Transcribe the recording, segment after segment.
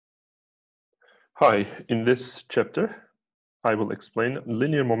Hi, in this chapter, I will explain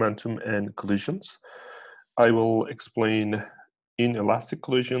linear momentum and collisions. I will explain inelastic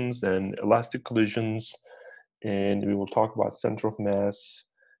collisions and elastic collisions, and we will talk about center of mass,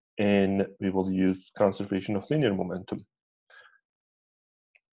 and we will use conservation of linear momentum.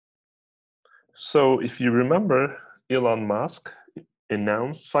 So if you remember, Elon Musk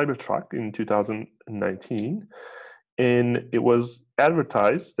announced Cybertruck in 2019, and it was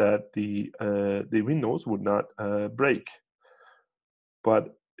advertised that the windows would not break.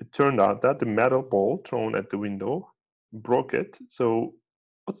 But it turned out that the metal ball thrown at the window broke it. So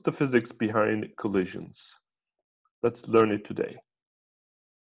what's the physics behind collisions? Let's learn it today.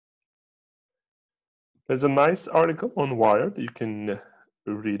 There's a nice article on Wired you can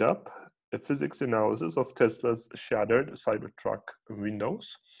read up, a physics analysis of Tesla's shattered Cybertruck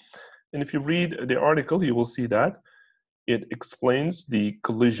windows. And if you read the article, you will see that it explains the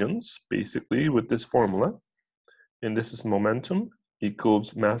collisions basically with this formula. And this is momentum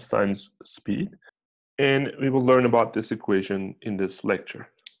equals mass times speed. And we will learn about this equation in this lecture.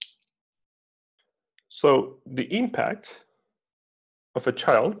 So the impact of a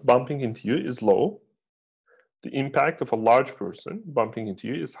child bumping into you is low. The impact of a large person bumping into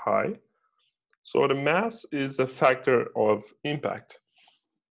you is high. So the mass is a factor of impact.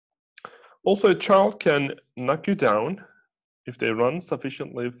 Also, a child can knock you down if they run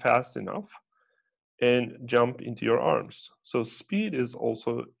sufficiently fast enough and jump into your arms. So speed is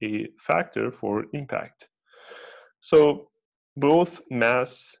also a factor for impact. So both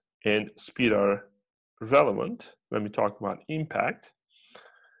mass and speed are relevant when we talk about impact.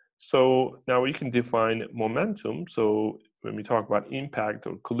 So now we can define momentum. So when we talk about impact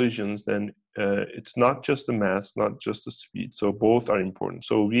or collisions, then it's not just the mass, not just the speed. So both are important.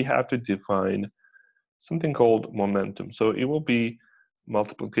 So we have to define something called momentum. So it will be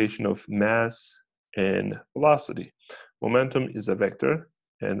multiplication of mass and velocity. Momentum is a vector,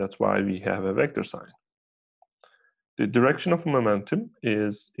 and that's why we have a vector sign. The direction of momentum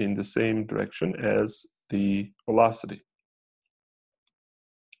is in the same direction as the velocity.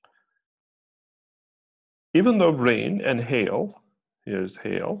 Even though rain and hail, here's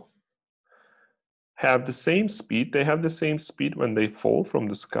hail, have the same speed, they have the same speed when they fall from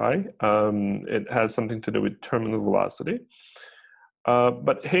the sky. It has something to do with terminal velocity.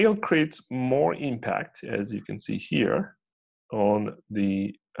 But hail creates more impact, as you can see here, on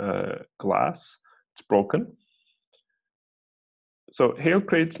the glass. It's broken. So hail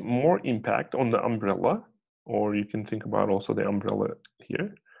creates more impact on the umbrella, or you can think about also the umbrella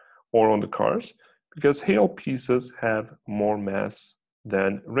here, or on the cars, because hail pieces have more mass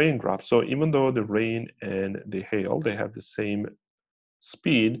than raindrops. So even though the rain and the hail, they have the same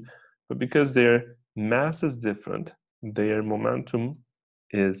speed, but because their mass is different, their momentum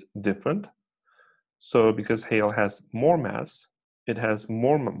is different. So because hail has more mass, it has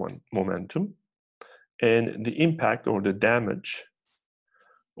more momentum, and the impact or the damage,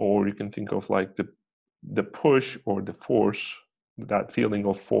 or you can think of like the push or the force, that feeling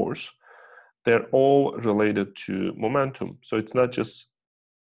of force, they're all related to momentum. So it's not just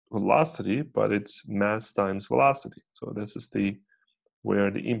velocity, but it's mass times velocity. So this is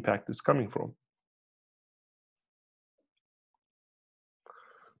where the impact is coming from.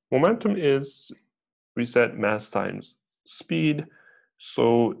 Momentum is, we said, mass times speed.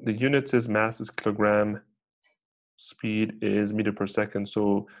 So the units is mass is kilogram, speed is meter per second.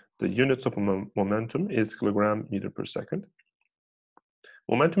 So the units of momentum is kilogram meter per second.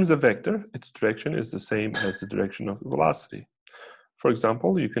 Momentum is a vector. Its direction is the same as the direction of the velocity. For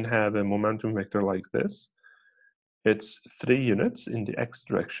example, you can have a momentum vector like this. It's 3 units in the x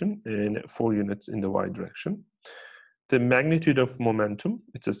direction and 4 units in the y direction. The magnitude of momentum,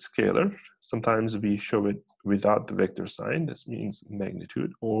 it's a scalar. Sometimes we show it without the vector sign. This means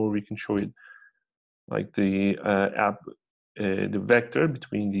magnitude, or we can show it like the vector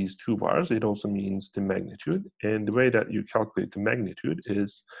between these two bars. It also means the magnitude. And the way that you calculate the magnitude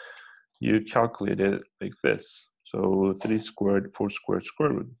is you calculate it like this. So 3 squared, 4 squared, square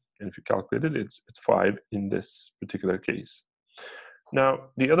root. And if you calculate it, it's 5 in this particular case.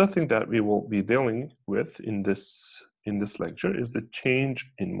 Now, the other thing that we will be dealing with in this lecture is the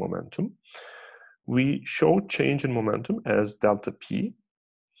change in momentum. We show change in momentum as delta P,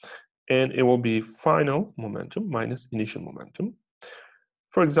 and it will be final momentum minus initial momentum.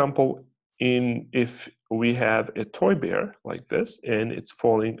 For example, if we have a toy bear like this, and it's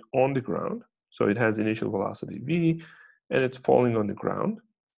falling on the ground, so it has initial velocity v, and it's falling on the ground.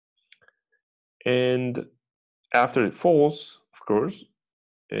 And after it falls, of course,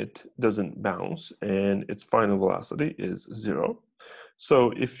 it doesn't bounce, and its final velocity is 0.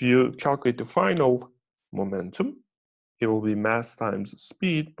 So if you calculate the final momentum, it will be mass times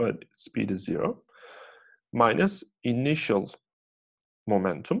speed, but speed is 0, minus initial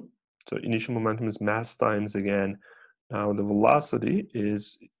momentum. So initial momentum is mass times, again, now the velocity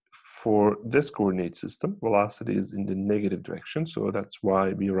is, for this coordinate system, velocity is in the negative direction. So that's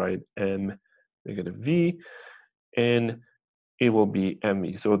why we write m negative v, and it will be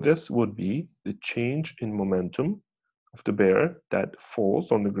mv. So this would be the change in momentum of the bear that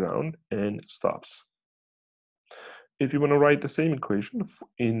falls on the ground and stops. If you want to write the same equation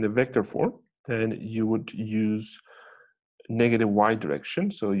in the vector form, then you would use negative y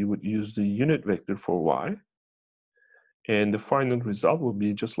direction. So you would use the unit vector for y. And the final result will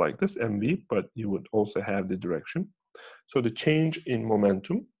be just like this, mv, but you would also have the direction. So the change in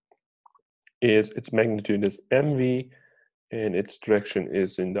momentum is, its magnitude is mv, and its direction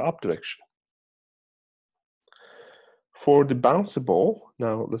is in the up direction. For the bouncy ball,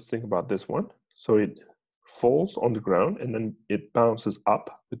 now let's think about this one. So it falls on the ground and then it bounces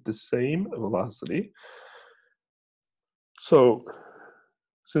up with the same velocity. So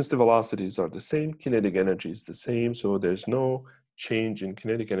since the velocities are the same, kinetic energy is the same, so there's no change in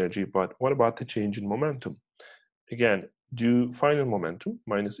kinetic energy. But what about the change in momentum? Again, do final momentum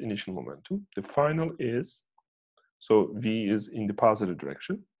minus initial momentum. The final is, so v is in the positive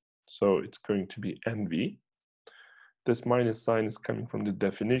direction, so it's going to be mv. This minus sign is coming from the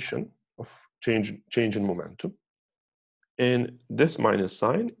definition of change in momentum. And this minus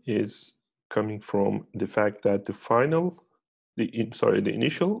sign is coming from the fact that the the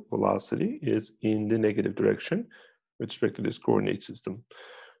initial velocity is in the negative direction with respect to this coordinate system.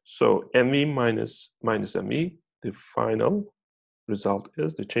 So mv minus mv, the final result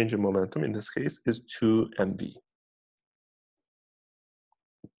is, the change in momentum in this case is 2mv.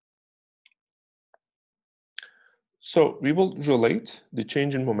 So we will relate the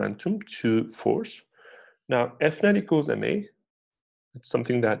change in momentum to force. Now, F net equals ma. It's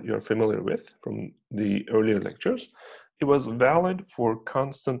something that you're familiar with from the earlier lectures. It was valid for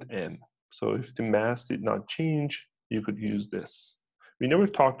constant m. So if the mass did not change, you could use this. We never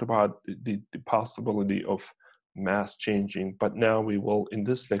talked about the possibility of mass changing, but now we will, in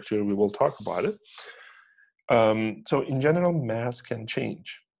this lecture, we will talk about it. So in general, mass can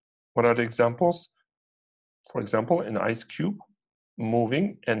change. What are the examples? For example, an ice cube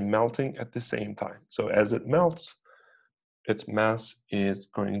moving and melting at the same time. So as it melts, its mass is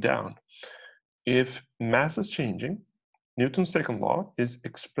going down. If mass is changing, Newton's second law is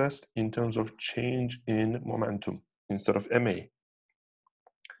expressed in terms of change in momentum instead of ma.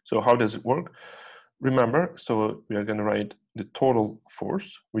 So how does it work? Remember, so we are going to write the total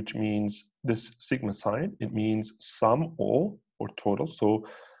force, which means this sigma sign. It means sum all, or total. So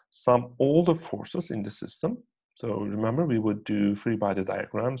sum all the forces in the system. So remember, we would do free body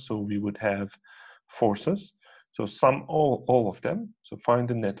diagram. So we would have forces. So sum all of them. So find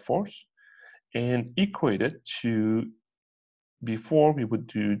the net force and equate it to, before we would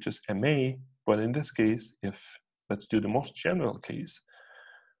do just ma, but in this case, let's do the most general case,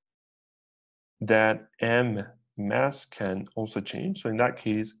 that m mass can also change. So in that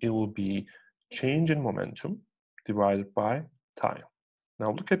case, it will be change in momentum divided by time.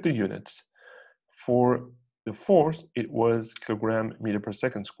 Now look at the units. For the force, it was kilogram meter per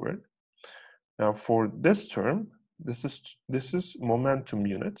second squared. Now for this term, this is momentum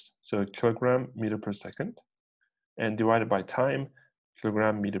units, so kilogram meter per second, and divided by time,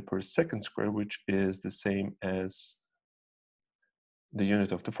 kilogram meter per second squared, which is the same as the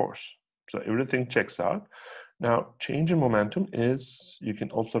unit of the force. So everything checks out. Now, change in momentum is, you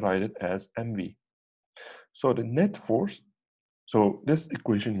can also write it as mv. So the net force, so this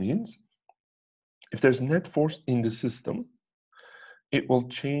equation means if there's net force in the system, it will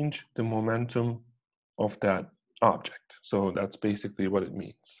change the momentum of that object. So that's basically what it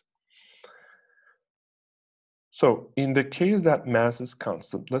means. So in the case that mass is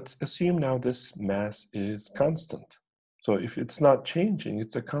constant, let's assume now this mass is constant. So if it's not changing,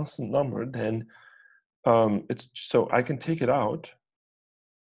 it's a constant number, then so I can take it out,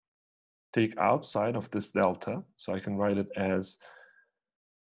 take outside of this delta. So I can write it as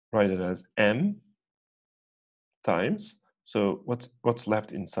m times. So what's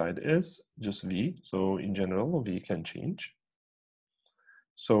left inside is just v. So in general, v can change.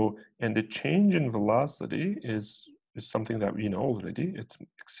 So, and the change in velocity is something that we know already. It's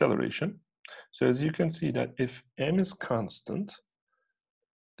acceleration. So as you can see that if m is constant,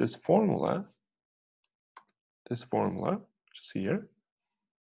 this formula, which is here,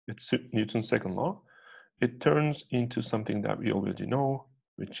 it's Newton's second law, it turns into something that we already know,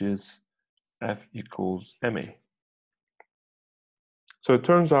 which is F equals ma. So it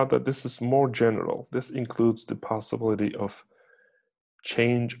turns out that this is more general. This includes the possibility of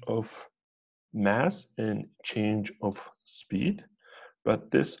change of mass and change of speed,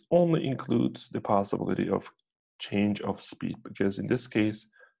 but this only includes the possibility of change of speed, because in this case,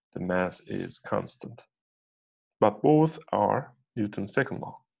 the mass is constant. But both are Newton's second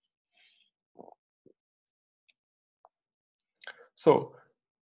law. So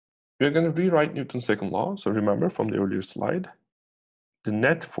we're going to rewrite Newton's second law. So remember from the earlier slide, the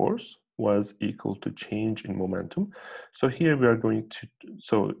net force was equal to change in momentum. So here we are going to,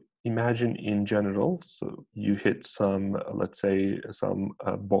 so imagine in general, so you hit some, let's say some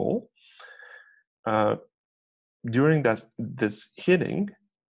ball. During this hitting,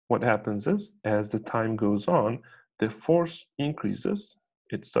 what happens is, as the time goes on, the force increases.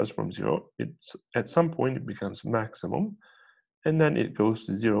 It starts from zero. It's at some point it becomes maximum, and then it goes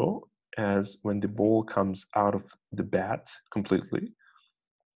to zero as when the ball comes out of the bat completely.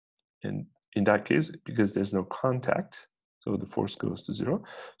 And in that case, because there's no contact, so the force goes to zero.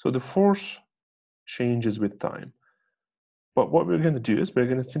 So the force changes with time. But what we're going to do is we're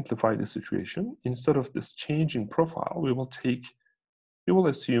going to simplify the situation. Instead of this changing profile, we will take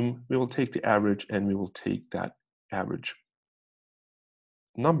the average, and we will take that average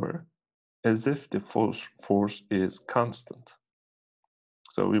number as if the force is constant.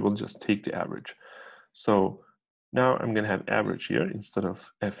 So we will just take the average. So now I'm going to have average here instead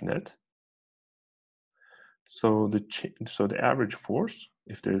of F net. So the average force,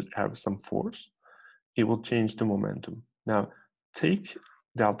 if there's some force, it will change the momentum. Now take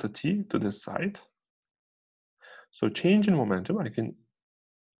delta t to this side. So change in momentum, I can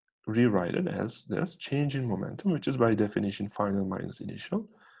rewrite it as this, change in momentum, which is by definition final minus initial.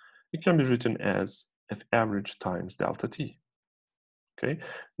 It can be written as F average times delta t. Okay,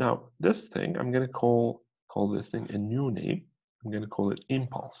 now this thing, I'm going to call this thing a new name. I'm going to call it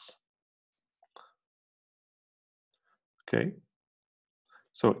impulse. Okay,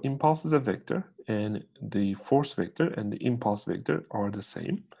 so impulse is a vector, and the force vector and the impulse vector are the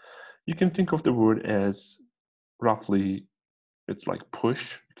same. You can think of the word as roughly, it's like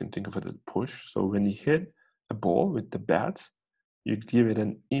push. You can think of it as push. So when you hit a ball with the bat, you give it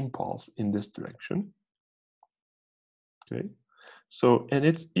an impulse in this direction. Okay, so, and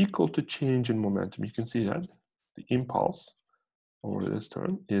it's equal to change in momentum. You can see that the impulse over this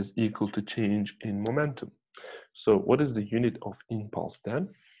term is equal to change in momentum. So what is the unit of impulse then?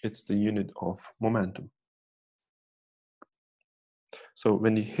 It's the unit of momentum. So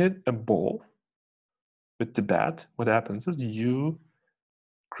when you hit a ball with the bat, what happens is you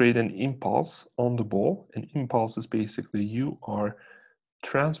create an impulse on the ball. An impulse is basically you are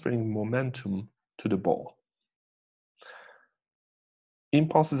transferring momentum to the ball.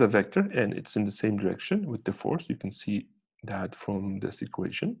 Impulse is a vector, and it's in the same direction with the force. You can see that from this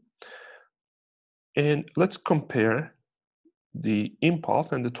equation. And let's compare the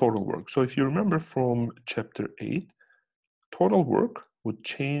impulse and the total work. So if you remember from chapter 8, total work would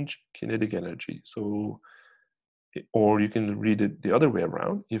change kinetic energy. So, or you can read it the other way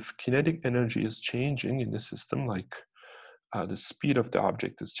around. If kinetic energy is changing in the system, like the speed of the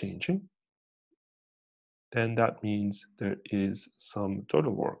object is changing, then that means there is some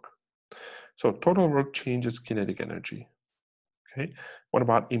total work. So total work changes kinetic energy. Okay, what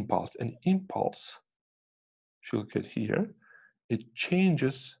about impulse? An impulse, if you look at here, it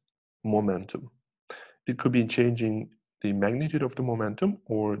changes momentum. It could be changing the magnitude of the momentum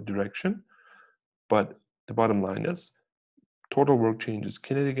or direction, but the bottom line is total work changes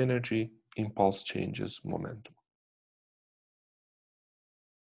kinetic energy, impulse changes momentum.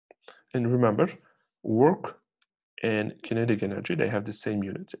 And remember, work and kinetic energy, they have the same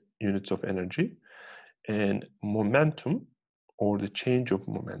units of energy, and momentum, or the change of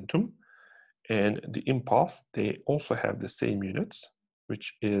momentum, and the impulse, they also have the same units,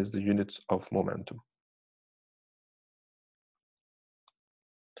 which is the units of momentum.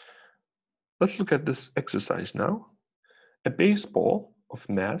 Let's look at this exercise now. A baseball of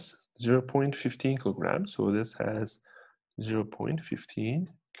mass 0.15 kilograms, so this has 0.15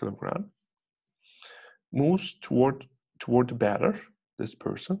 kilogram, moves toward the batter, this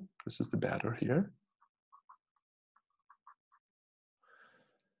person, this is the batter here,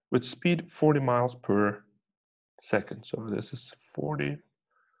 with speed 40 miles per second. So this is 40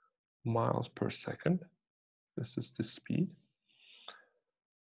 miles per second. This is the speed.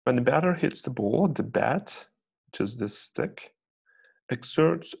 When the batter hits the ball, the bat, which is this stick,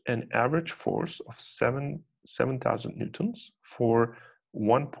 exerts an average force of 7,000 newtons for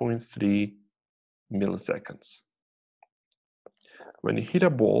 1.3 milliseconds. When you hit a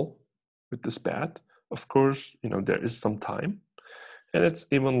ball with this bat, of course, there is some time, And it's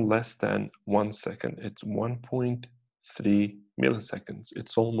even less than 1 second. It's 1.3 milliseconds.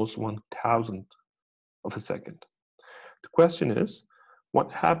 It's almost 1,000th of a second. The question is,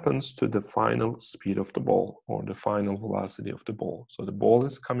 what happens to the final speed of the ball, or the final velocity of the ball? So the ball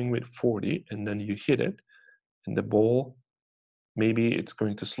is coming with 40, and then you hit it, and the ball, maybe it's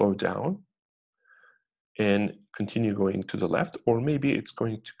going to slow down and continue going to the left, or maybe it's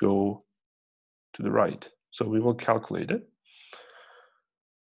going to go to the right. So we will calculate it.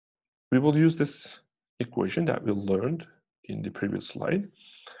 We will use this equation that we learned in the previous slide.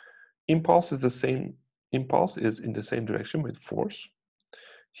 Impulse is in the same direction with force.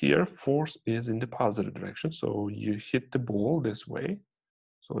 Here, force is in the positive direction, so you hit the ball this way.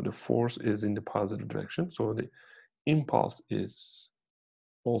 So the force is in the positive direction, so the impulse is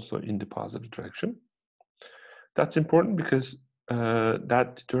also in the positive direction. That's important because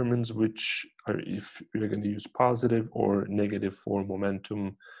that determines if you're going to use positive or negative for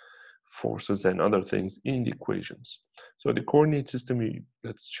momentum, forces, and other things in the equations. So the coordinate system,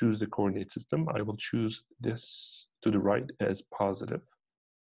 let's choose the coordinate system. I will choose this to the right as positive.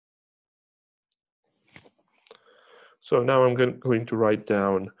 So now I'm going to write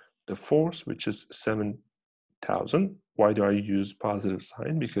down the force, which is 7,000. Why do I use positive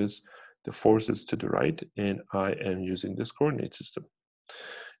sign? Because the force is to the right, and I am using this coordinate system.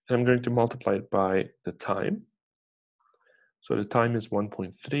 And I'm going to multiply it by the time. So the time is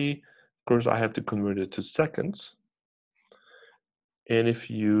 1.3. Of course, I have to convert it to seconds. And if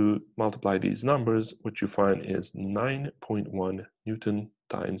you multiply these numbers, what you find is 9.1 Newton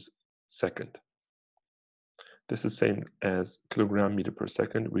times second. This is same as kilogram meter per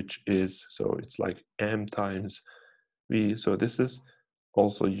second, which is, so it's like m times v. So this is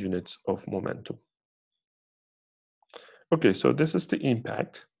also units of momentum. Okay, so this is the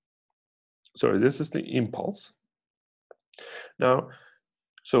impact. Sorry, this is the impulse. Now,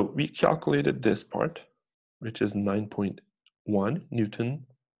 so we calculated this part, which is 9.1 Newton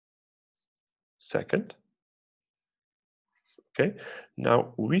second. Okay,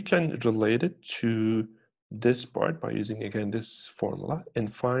 now we can relate it to this part by using, again, this formula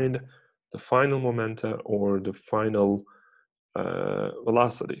and find the final momenta or the final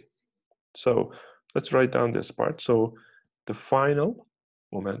velocity. So let's write down this part. So the final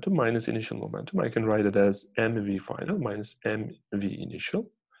momentum minus initial momentum, I can write it as mv final minus mv initial.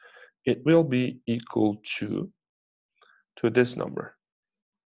 It will be equal to this number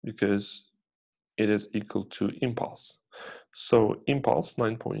because it is equal to impulse. So impulse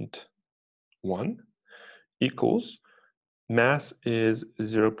 9.1 equals, mass is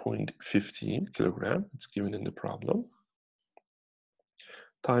 0.15 kilogram, it's given in the problem,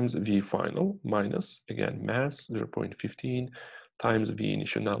 times v final minus, again, mass 0.15 times v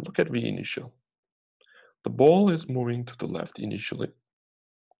initial. Now look at v initial. The ball is moving to the left initially.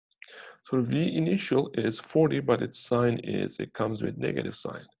 So v initial is 40, but its sign is, it comes with negative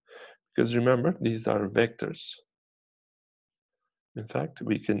sign. Because remember, these are vectors. In fact,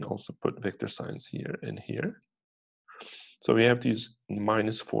 we can also put vector signs here and here. So we have to use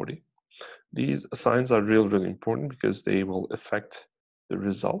minus 40. These signs are really important because they will affect the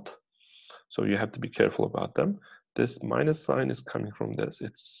result. So you have to be careful about them. This minus sign is coming from this.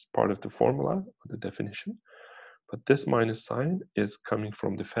 It's part of the formula, the definition. But this minus sign is coming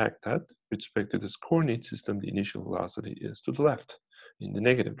from the fact that with respect to this coordinate system, the initial velocity is to the left in the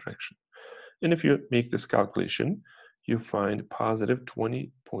negative direction. And if you make this calculation, you find positive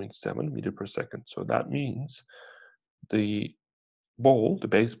 20.7 meter per second. So that means the ball, the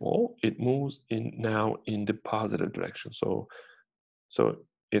baseball, it moves now in the positive direction. So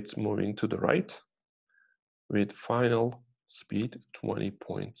it's moving to the right with final speed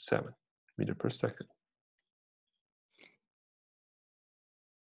 20.7 meter per second.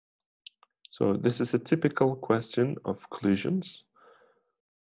 So this is a typical question of collisions.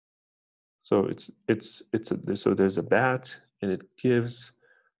 So so there's a bat, and it gives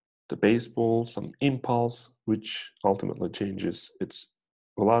the baseball some impulse, which ultimately changes its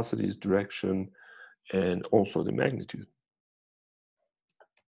velocities, direction, and also the magnitude.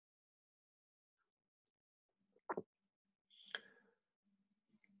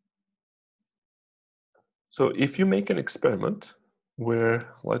 So if you make an experiment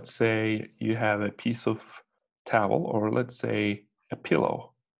where, let's say, you have a piece of towel, or let's say a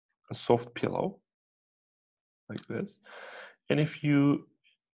pillow, a soft pillow like this, and if you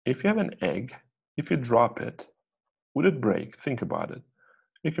have an egg, if you drop it, would it break? Think about it.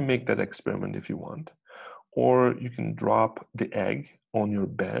 You can make that experiment if you want, or you can drop the egg on your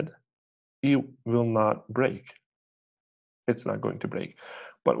bed. It will not break. It's not going to break.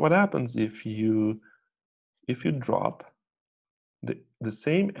 But what happens if you drop the the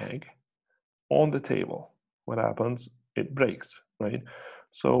same egg on the table, what happens? It breaks, right?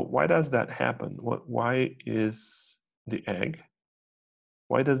 So why does that happen? Why does the egg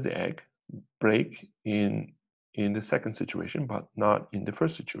break in the second situation, but not in the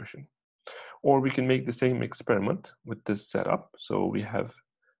first situation? Or we can make the same experiment with this setup. So we have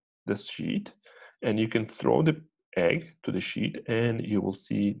this sheet, and you can throw the egg to the sheet, and you will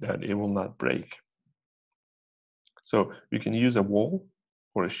see that it will not break. So you can use a wall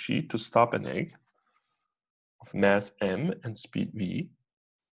or a sheet to stop an egg of mass m and speed v.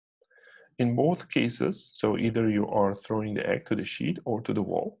 In both cases, so either you are throwing the egg to the sheet or to the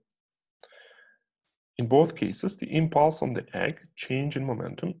wall, in both cases, the impulse on the egg change in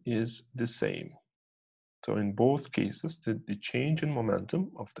momentum is the same. So in both cases, the change in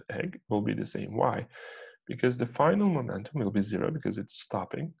momentum of the egg will be the same. Why? Because the final momentum will be 0 because it's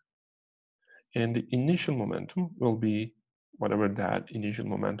stopping. And the initial momentum will be whatever that initial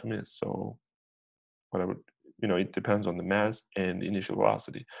momentum is. So whatever, it depends on the mass and the initial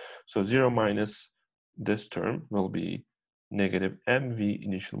velocity. So 0 minus this term will be negative mv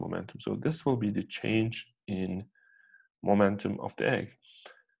initial momentum. So this will be the change in momentum of the egg.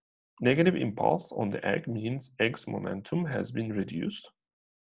 Negative impulse on the egg means egg's momentum has been reduced.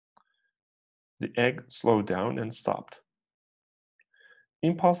 The egg slowed down and stopped.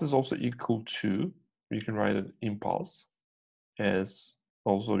 Impulse is also equal to, we can write an impulse as,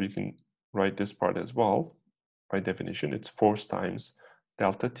 also we can write this part as well. By definition, it's force times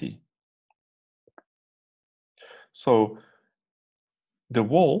delta t. So the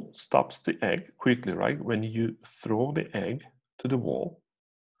wall stops the egg quickly, right? When you throw the egg to the wall,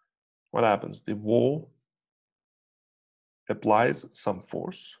 what happens? The wall applies some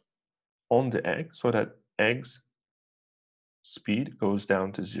force on the egg so that egg's speed goes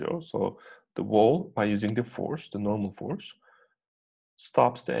down to 0. So the wall, by using the force, the normal force,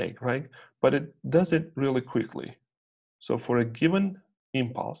 stops the egg, right? But it does it really quickly. So for a given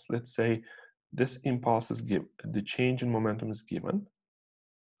impulse, let's say this impulse is given, the change in momentum is given,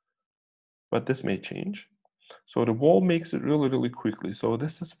 but this may change. So the wall makes it really, really quickly. So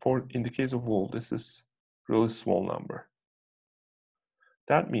this is in the case of wall, this is really small number.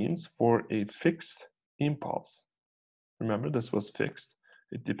 That means for a fixed impulse, remember this was fixed,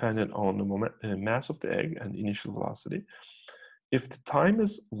 it depended on the mass of the egg and initial velocity. If the time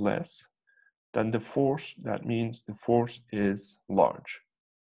is less than the force, that means the force is large,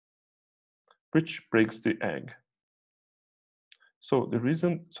 which breaks the egg. So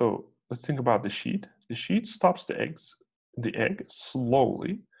let's think about the sheet. The sheet stops the egg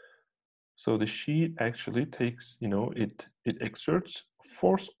slowly. So the sheet actually takes, it exerts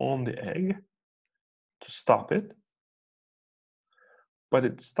force on the egg to stop it, but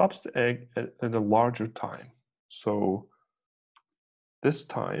it stops the egg at a larger time. So this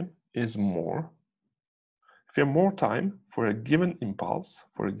time is more. If you have more time for a given impulse,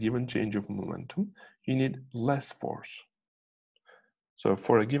 for a given change of momentum, you need less force. So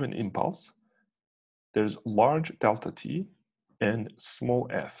for a given impulse, there's large delta t and small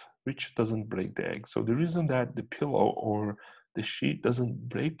f, which doesn't break the egg. So the reason that the pillow or the sheet doesn't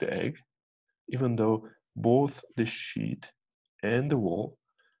break the egg, even though both the sheet and the wall,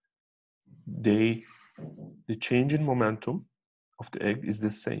 the change in momentum of the egg is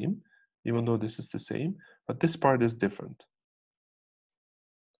the same, even though this is the same, but this part is different.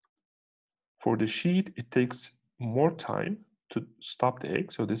 For the sheet, it takes more time to stop the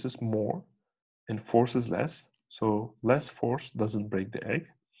egg, so this is more, and force is less, so less force doesn't break the egg.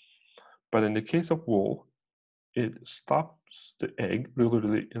 But in the case of wall, it stops the egg really,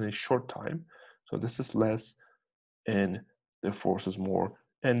 really in a short time, so this is less, and the force is more.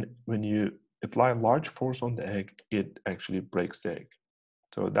 And when you apply large force on the egg, it actually breaks the egg.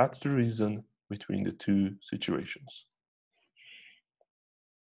 So that's the reason between the two situations.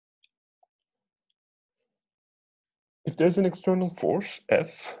 If there's an external force,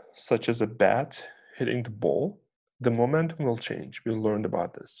 F, such as a bat hitting the ball, the momentum will change. We learned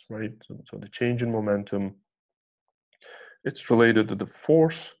about this, right? So the change in momentum, it's related to the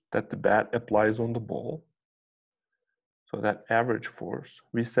force that the bat applies on the ball. So that average force,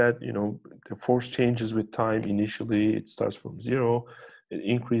 we said, the force changes with time. Initially, it starts from 0, it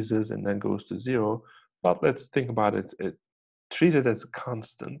increases and then goes to 0. But let's think about it, treat it as a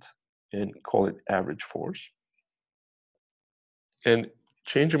constant and call it average force. And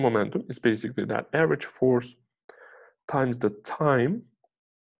change in momentum is basically that average force times the time,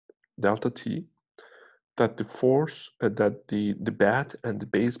 delta t, that the force, that the bat and the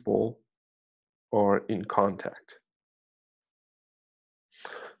baseball are in contact.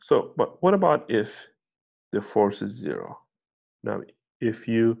 So, but what about if the force is 0? Now, if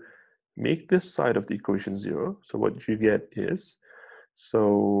you make this side of the equation 0, so what you get is,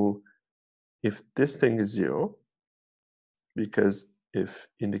 so if this thing is 0, because if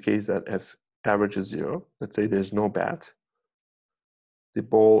in the case that f average is 0, let's say there's no bat, the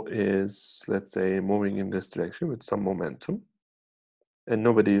ball is, let's say, moving in this direction with some momentum, and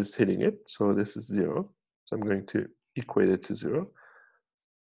nobody is hitting it, so this is 0. So I'm going to equate it to 0.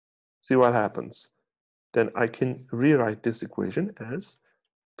 See what happens. Then I can rewrite this equation as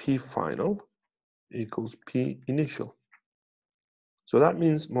P final equals P initial. So that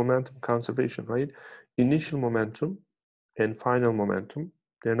means momentum conservation, right? Initial momentum and final momentum,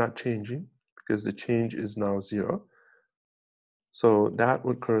 they're not changing because the change is now 0. So that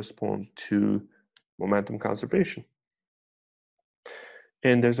would correspond to momentum conservation.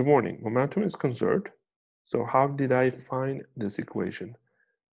 And there's a warning, momentum is conserved. So how did I find this equation?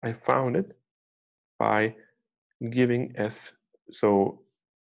 I found it by giving f, so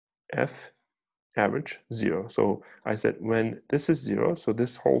f average 0. So I said when this is 0, so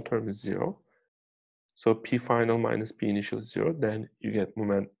this whole term is 0. So P final minus P initial is 0, then you get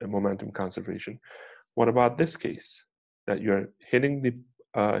momentum conservation. What about this case? That you're hitting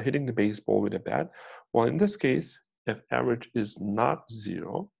the baseball with a bat? Well, in this case, if average is not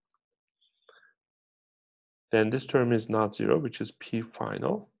 0, then this term is not 0, which is P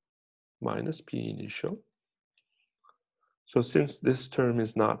final minus P initial. So since this term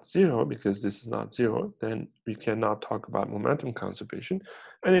is not 0, because this is not 0, then we cannot talk about momentum conservation.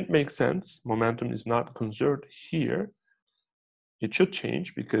 And it makes sense. Momentum is not conserved here. It should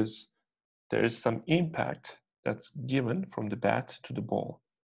change because there is some impact that's given from the bat to the ball,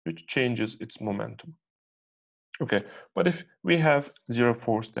 which changes its momentum. Okay, but if we have 0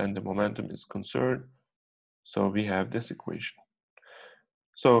 force, then the momentum is conserved. So we have this equation.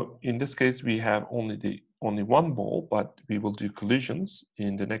 So in this case, we have only one ball, but we will do collisions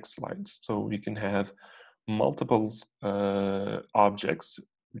in the next slides. So we can have multiple objects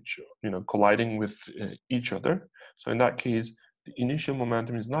which colliding with each other. So in that case, the initial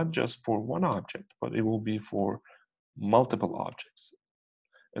momentum is not just for one object, but it will be for multiple objects.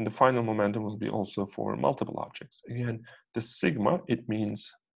 And the final momentum will be also for multiple objects. Again, the sigma, it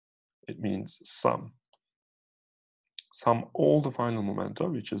means sum. Sum all the final momenta,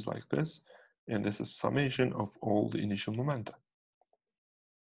 which is like this, and this is summation of all the initial momenta.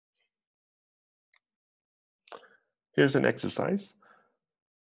 Here's an exercise.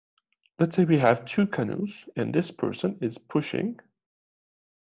 Let's say we have two canoes, and this person is pushing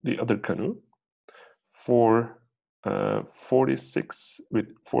the other canoe for 46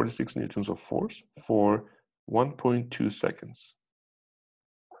 newtons of force for 1.2 seconds.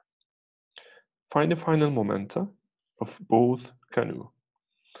 Find the final momenta of both canoe.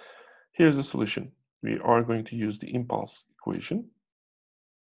 Here's the solution. We are going to use the impulse equation.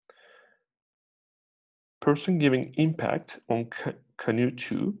 Person giving impact on canoe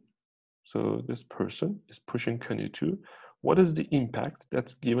 2. So this person is pushing canoe 2. What is the impact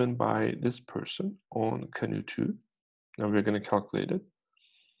that's given by this person on canoe 2? Now we're going to calculate it.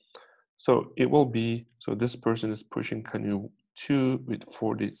 So it will be, so this person is pushing canoe 2 with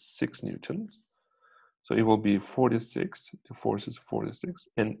 46 newtons. So it will be 46, the force is 46.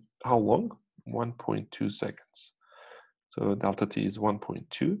 And how long? 1.2 seconds. So delta T is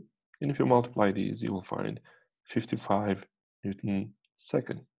 1.2. And if you multiply these, you will find 55 Newton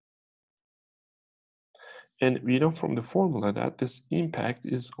second. And we know from the formula that this impact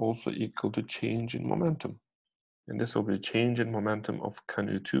is also equal to change in momentum. And this will be change in momentum of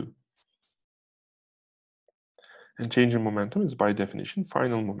canoe 2. And change in momentum is by definition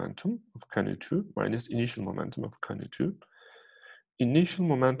final momentum of canoe 2 minus initial momentum of canoe 2. Initial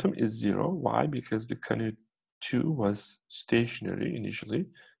momentum is 0. Why? Because the canoe 2 was stationary initially,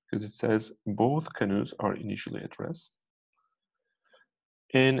 because it says both canoes are initially at rest.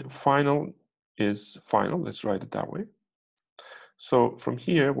 And final is final. Let's write it that way. So from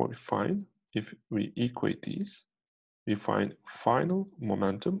here, what we find, if we equate these, we find final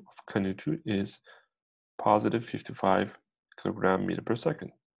momentum of canoe 2 is positive 55 kilogram meter per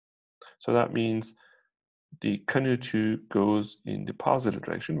second. So that means the canoe 2 goes in the positive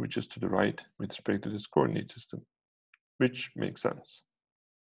direction, which is to the right with respect to this coordinate system, which makes sense.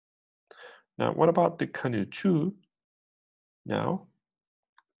 Now, what about the canoe 2? Now,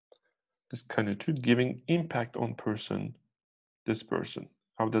 this canoe 2 giving impact on this person.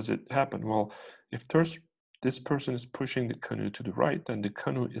 How does it happen? Well, if this person is pushing the canoe to the right, then the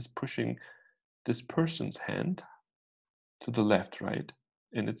canoe is pushing this person's hand to the left, right?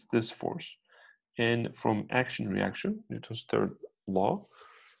 And it's this force. And from action-reaction, Newton's third law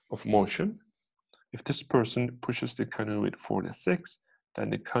of motion, if this person pushes the canoe with 46, then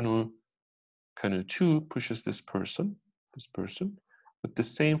the canoe 2 pushes this person with the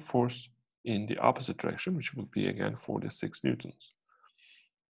same force in the opposite direction, which will be again 46 newtons.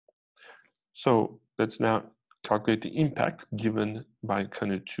 So let's now calculate the impact given by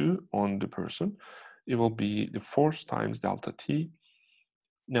canoe 2 on the person. It will be the force times delta T.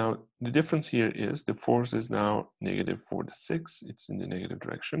 Now, the difference here is the force is now negative 46. It's in the negative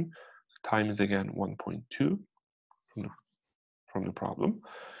direction. Time is again 1.2 from the problem.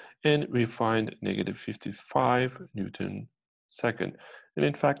 And we find negative 55 Newton second. And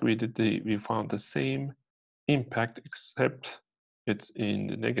in fact, we found the same impact, except it's in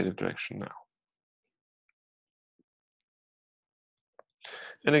the negative direction now.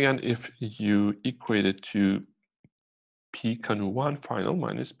 And again, if you equate it to P canoe 1 final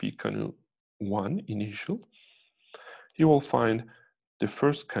minus P canoe 1 initial, you will find the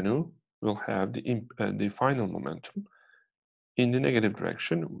first canoe will have the final momentum in the negative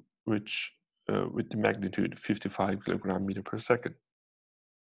direction, which with the magnitude 55 kilogram meter per second.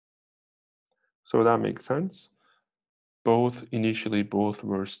 So that makes sense. Initially both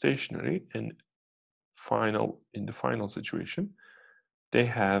were stationary, and in the final situation, they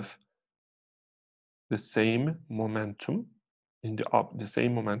have the same momentum in the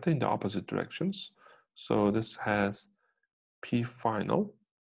opposite directions. So this has P final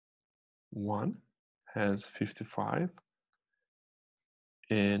 1 has 55,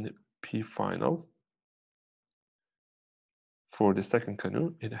 and P final for the second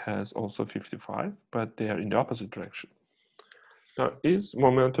canoe, it has also 55, but they are in the opposite direction. Now, is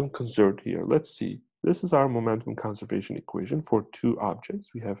momentum conserved here? Let's see. This is our momentum conservation equation for two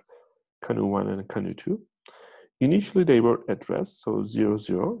objects. We have canoe 1 and canoe 2. Initially, they were at rest, so 0,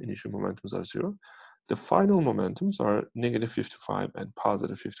 0. Initial momentums are 0. The final momentums are negative 55 and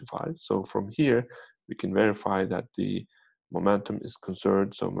positive 55. So from here, we can verify that the momentum is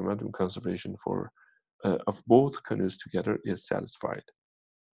conserved. So momentum conservation of both canoes together is satisfied.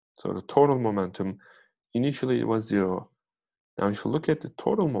 So the total momentum, initially it was 0. Now, if you look at the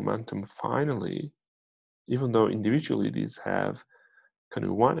total momentum finally, even though individually these have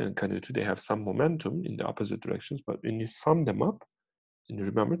canoe 1 and canoe 2, they have some momentum in the opposite directions, but when you sum them up, and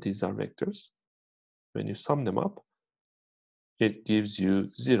remember these are vectors, when you sum them up, it gives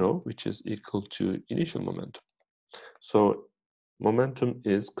you 0, which is equal to initial momentum. So momentum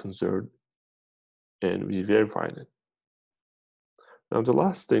is conserved, and we verified it. Now, the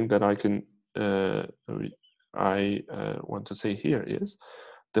last thing that I want to say here is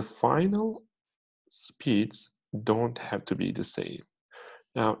the final speeds don't have to be the same.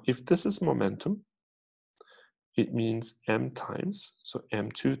 Now, if this is momentum, it means m times, so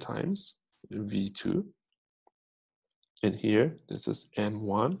m2 times v2. And here, this is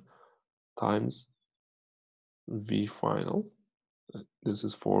m1 times v final. This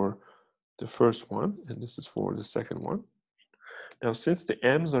is for the first one, and this is for the second one. Now, since the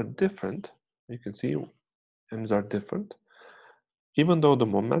m's are different, you can see m's are different, even though the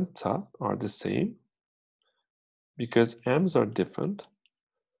momenta are the same, because m's are different,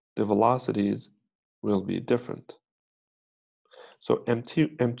 the velocities will be different. So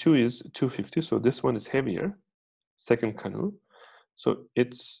M2 is 250, so this one is heavier, second canoe. So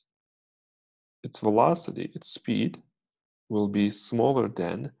its velocity, its speed, will be smaller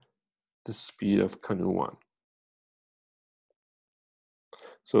than the speed of canoe 1.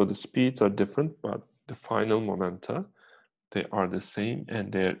 So the speeds are different, but the final momenta, they are the same,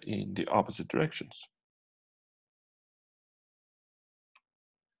 and they're in the opposite directions.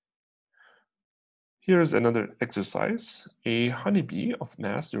 Here's another exercise. A honeybee of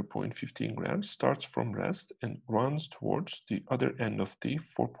mass 0.15 grams starts from rest and runs towards the other end of the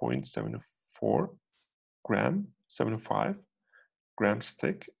 4.74 gram, 75 gram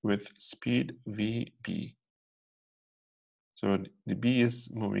stick with speed VB. So the bee is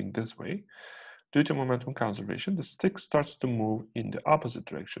moving this way. Due to momentum conservation, the stick starts to move in the opposite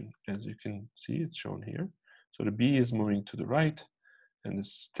direction. As you can see, it's shown here. So the bee is moving to the right, and the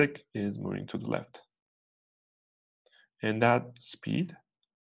stick is moving to the left. And that speed,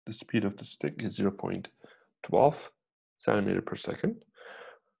 the speed of the stick, is 0.12 centimeter per second.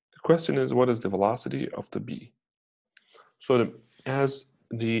 The question is, what is the velocity of the bee? So as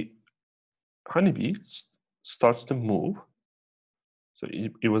the honeybee starts to move, so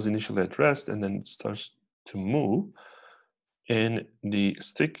it was initially at rest, and then it starts to move, and the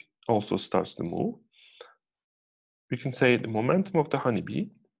stick also starts to move, we can say the momentum of the honeybee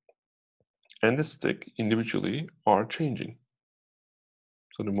and the stick individually are changing.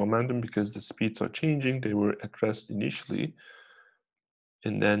 So the momentum, because the speeds are changing, they were at rest initially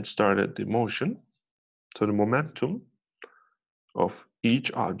and then started the motion. So the momentum of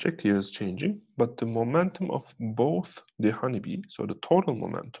each object here is changing, but the momentum of both the honeybee, so the total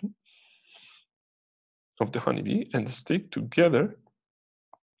momentum of the honeybee and the stick together,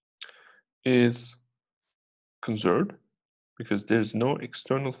 is conserved because there's no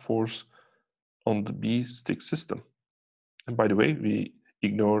external force on the bee stick system. And by the way, we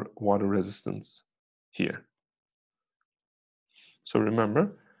ignore water resistance here. So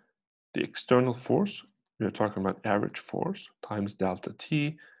remember, the external force, we're talking about average force times delta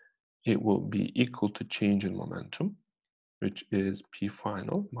t, it will be equal to change in momentum, which is P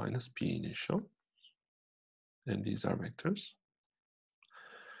final minus P initial. And these are vectors.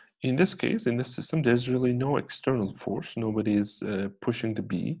 In this case, in this system, there's really no external force. Nobody is pushing the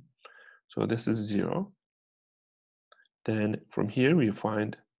bee. So this is 0. Then from here, we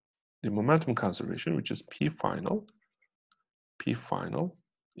find the momentum conservation, which is P final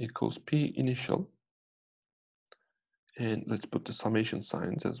equals P initial. And let's put the summation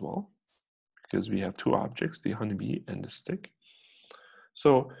signs as well, because we have two objects, the honeybee and the stick.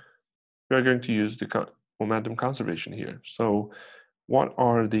 So we are going to use the momentum conservation here. So what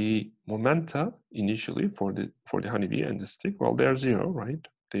are the momenta initially for the honeybee and the stick? Well, they're 0, right?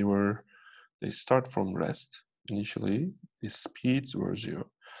 They start from rest. Initially, the speeds were 0.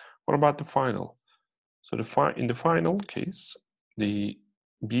 What about the final? So in the final case, the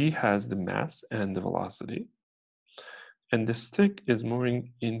bee has the mass and the velocity, and the stick is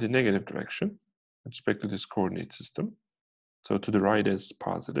moving in the negative direction with respect to this coordinate system. So to the right is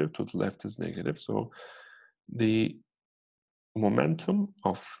positive, to the left is negative. So the momentum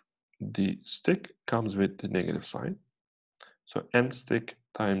of the stick comes with the negative sign. So m stick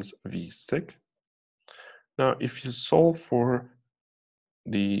times v stick. Now, if you solve for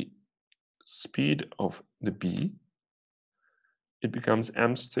the speed of the bee, it becomes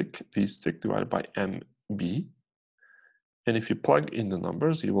m stick v stick divided by mb. And if you plug in the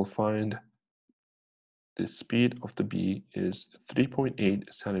numbers, you will find the speed of the bee is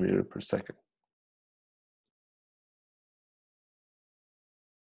 3.8 centimeter per second.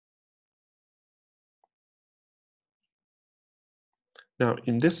 Now,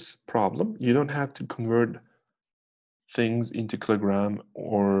 in this problem, you don't have to convert things into kilogram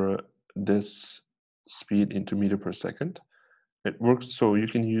or this speed into meter per second. It works so you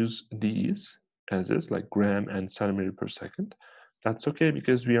can use these as is, like gram and centimeter per second. That's okay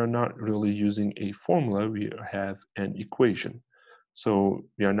because we are not really using a formula, we have an equation. So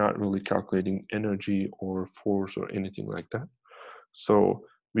we are not really calculating energy or force or anything like that. So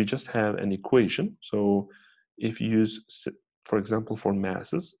we just have an equation. So if you use, for example, for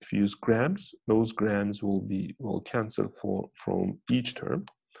masses, if you use grams, those grams will cancel from each term.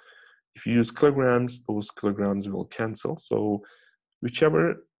 If you use kilograms, those kilograms will cancel. So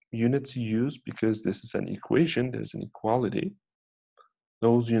whichever units you use, because this is an equation, there's an equality,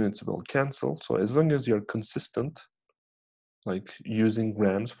 those units will cancel. So as long as you're consistent, like using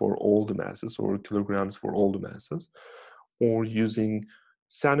grams for all the masses or kilograms for all the masses, or using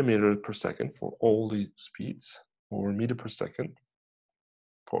centimeter per second for all the speeds, or meter per second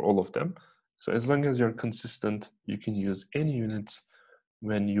for all of them. So as long as you're consistent, you can use any units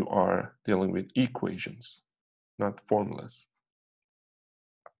when you are dealing with equations, not formulas.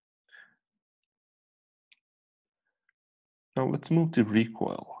 Now let's move to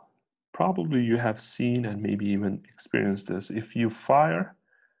recoil. Probably you have seen and maybe even experienced this. If you fire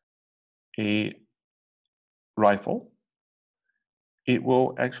a rifle, it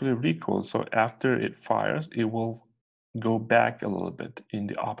will actually recoil. So after it fires, it will go back a little bit in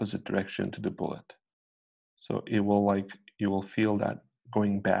the opposite direction to the bullet. So it will you will feel that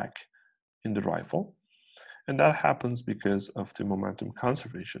going back in the rifle. And that happens because of the momentum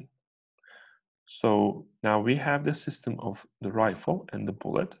conservation. So now we have the system of the rifle and the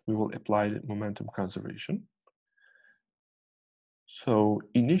bullet. We will apply the momentum conservation. So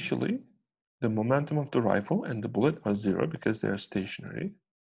initially, the momentum of the rifle and the bullet are 0 because they are stationary.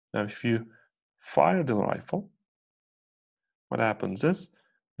 Now, if you fire the rifle, what happens is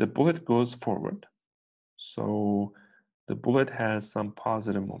the bullet goes forward. So the bullet has some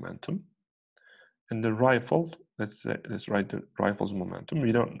positive momentum. And the rifle, let's write the rifle's momentum.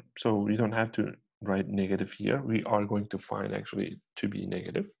 We don't have to write negative here. We are going to find actually to be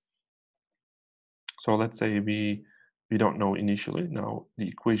negative. So let's say we don't know initially. Now the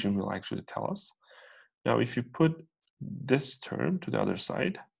equation will actually tell us. Now if you put this term to the other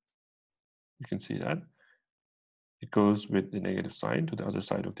side, you can see that it goes with the negative sign to the other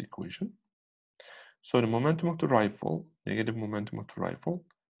side of the equation. So the momentum of the rifle, negative momentum of the rifle,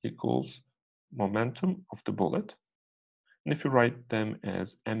 equals momentum of the bullet. And if you write them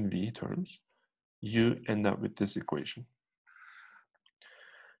as mv terms, you end up with this equation.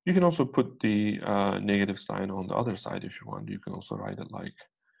 You can also put the negative sign on the other side if you want. You can also write it like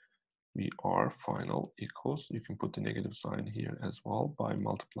VR final equals. You can put the negative sign here as well by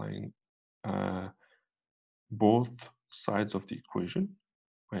multiplying both sides of the equation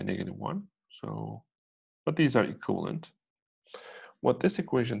by -1. So, but these are equivalent. What this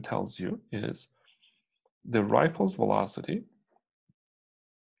equation tells you is the rifle's velocity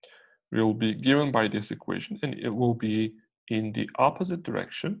will be given by this equation, and it will be in the opposite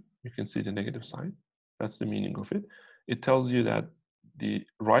direction. You can see the negative sign. That's the meaning of it. It tells you that the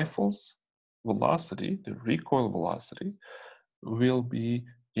rifle's velocity, the recoil velocity, will be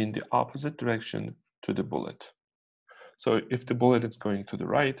in the opposite direction to the bullet. So if the bullet is going to the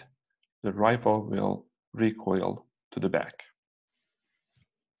right, the rifle will recoil to the back.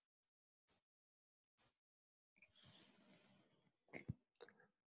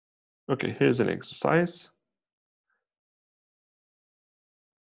 Okay, here's an exercise.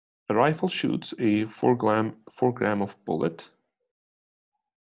 A rifle shoots a 4 gram of bullet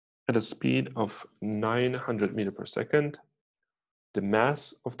at a speed of 900 meters per second. The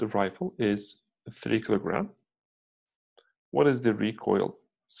mass of the rifle is 3 kilograms. What is the recoil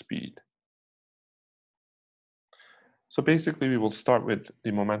speed? So basically, we will start with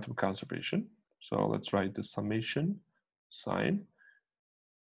the momentum conservation. So let's write the summation sign.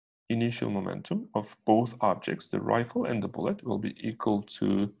 Initial momentum of both objects, the rifle and the bullet, will be equal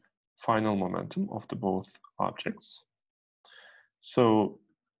to final momentum of the both objects. So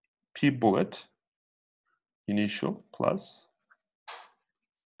P bullet initial plus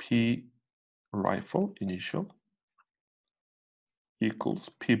P rifle initial equals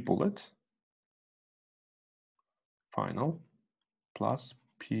P bullet final plus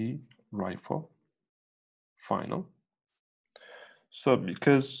P rifle final. So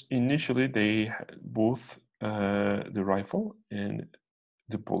because initially they both the rifle and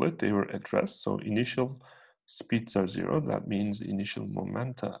the bullet, they were at rest, so initial speeds are 0. That means initial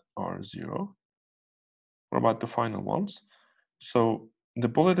momenta are 0. What about the final ones? So the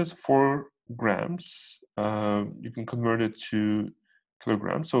bullet is 4 grams. You can convert it to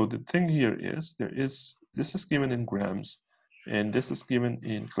kilograms. So the thing here is, this is given in grams and this is given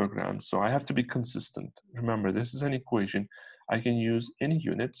in kilograms. So I have to be consistent. Remember, this is an equation. I can use any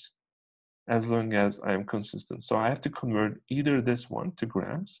units as long as I am consistent. So I have to convert either this one to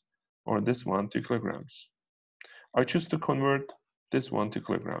grams or this one to kilograms. I choose to convert this one to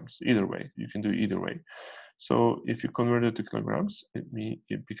kilograms. Either way, you can do either way. So if you convert it to kilograms,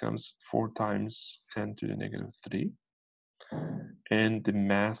 it becomes 4 times 10 to the negative 3. And the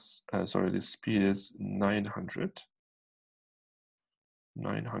mass, the speed is 900.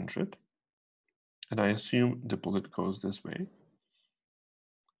 900. And I assume the bullet goes this way,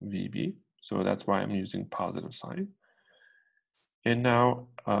 VB. So that's why I'm using positive sign. And now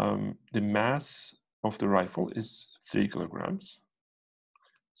the mass of the rifle is 3 kilograms.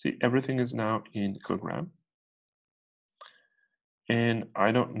 See, everything is now in kilogram. And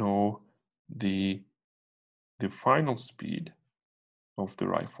I don't know the final speed of the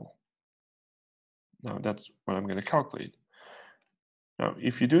rifle. Now that's what I'm going to calculate. Now,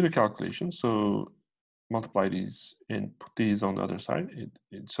 if you do the calculation, so multiply these and put these on the other side,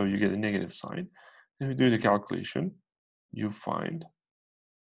 so you get a negative sign. If you do the calculation, you find,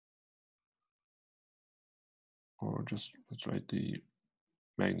 or just let's write the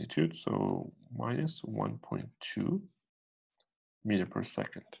magnitude, so minus 1.2 meter per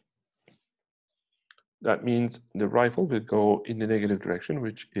second. That means the rifle will go in the negative direction,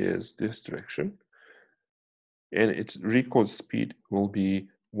 which is this direction, and its recoil speed will be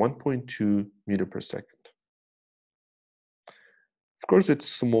 1.2 meter per second. Of course, it's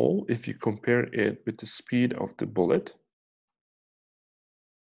small if you compare it with the speed of the bullet.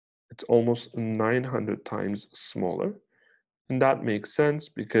 It's almost 900 times smaller. And that makes sense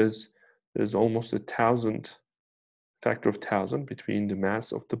because there's almost 1,000, factor of 1,000 between the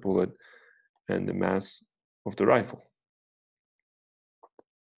mass of the bullet and the mass of the rifle.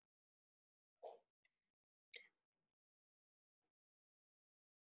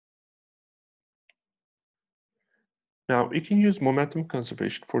 Now, you can use momentum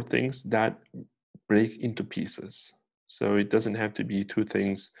conservation for things that break into pieces. So it doesn't have to be two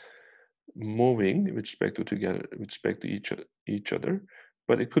things moving with respect to each other,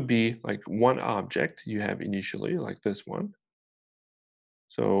 but it could be like one object you have initially, like this one.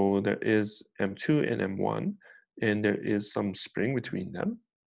 So there is M2 and M1, and there is some spring between them,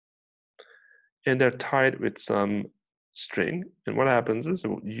 and they're tied with some string. And what happens is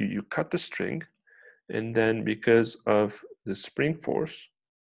you cut the string, and then because of the spring force,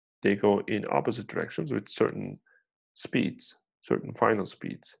 they go in opposite directions with certain speeds. certain final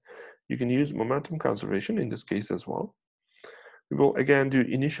speeds. You can use momentum conservation in this case as well. We will again do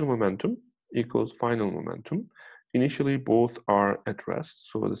initial momentum equals final momentum. Initially, both are at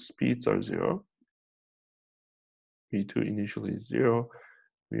rest, so the speeds are 0. V2 initially is 0,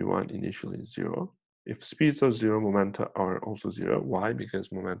 V1 initially is 0. If speeds are 0, momenta are also 0. Why?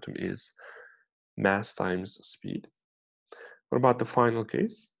 Because momentum is mass times speed. What about the final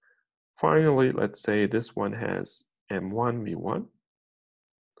case? Finally, let's say this one has m1 v1,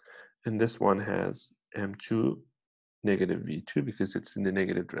 and this one has m2 negative v2 because it's in the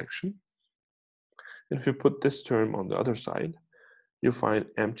negative direction. And if you put this term on the other side, you find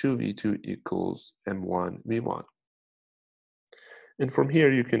m2 v2 equals m1 v1. And from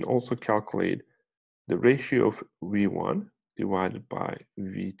here, you can also calculate the ratio of v1 divided by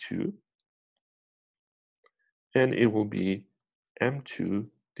v2, and it will be m2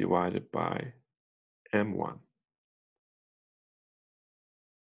 divided by m1.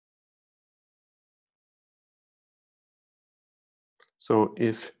 So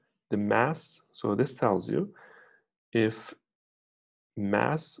if the mass, so this tells you if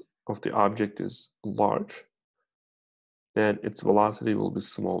mass of the object is large, then its velocity will be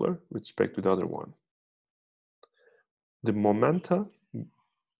smaller with respect to the other one. The momenta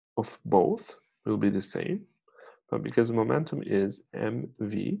of both will be the same, but because momentum is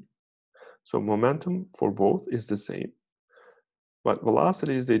mv, so momentum for both is the same. But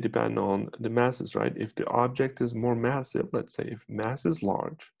velocities, they depend on the masses, right? If the object is more massive, let's say if mass is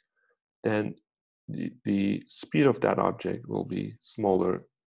large, then the speed of that object will be smaller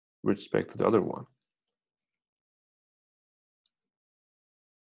with respect to the other one.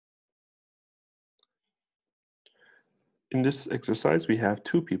 In this exercise, we have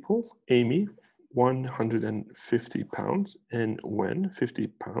two people, Amy, 150 pounds, and Wen, 50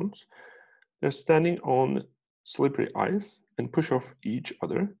 pounds. They're standing on slippery ice and push off each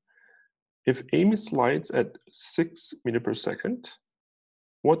other. If Amy slides at 6 meters per second,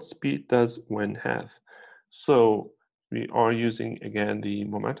 what speed does Wen have? So we are using, again, the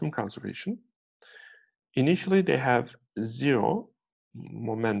momentum conservation. Initially, they have 0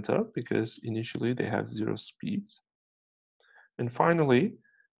 momenta because initially they have 0 speeds. And finally,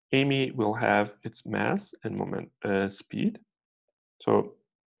 Amy will have its mass and speed. So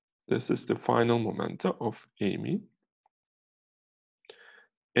this is the final momenta of Amy.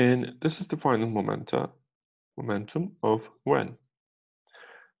 And this is the final momentum of Wen.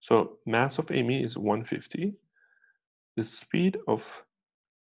 So mass of Amy is 150. The speed of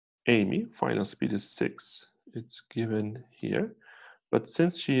Amy, final speed is 6. It's given here. But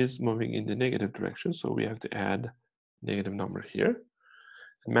since she is moving in the negative direction, so we have to add negative number here.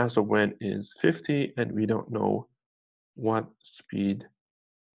 The mass of Wen is 50, and we don't know what speed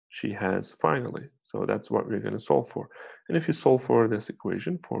she has finally. So that's what we're going to solve for. And if you solve for this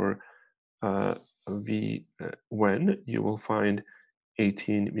equation for Wen, you will find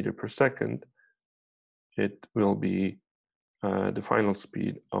 18 meters per second. It will be the final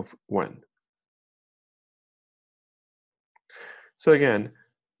speed of Wen. So again,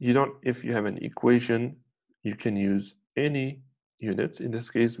 if you have an equation, you can use any units. In this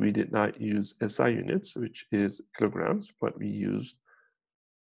case, we did not use SI units, which is kilograms, but we used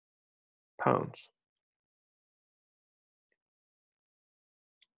pounds.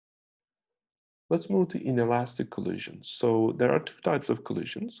 Let's move to inelastic collisions. So there are two types of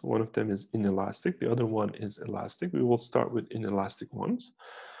collisions. One of them is inelastic, the other one is elastic. We will start with inelastic ones.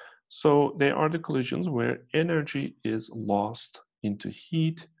 So they are the collisions where energy is lost into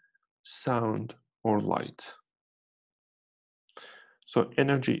heat, sound, or light. So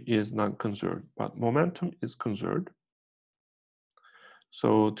energy is not conserved, but momentum is conserved.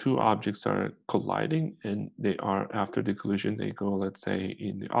 So two objects are colliding and they are, after the collision, they go, let's say,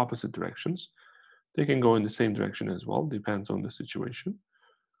 in the opposite directions. They can go in the same direction as well, depends on the situation.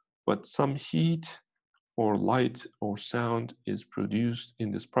 But some heat or light or sound is produced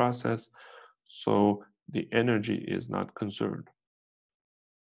in this process, so the energy is not conserved.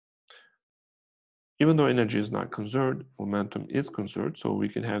 Even though energy is not conserved, momentum is conserved, so we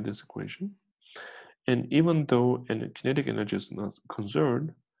can have this equation. And even though kinetic energy is not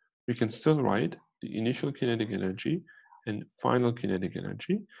conserved, we can still write the initial kinetic energy and final kinetic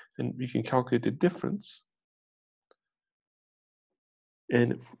energy, and we can calculate the difference.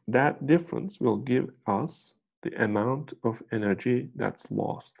 And that difference will give us the amount of energy that's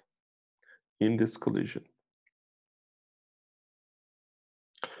lost in this collision.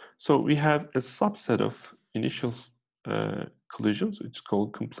 So we have a subset of initial collisions. It's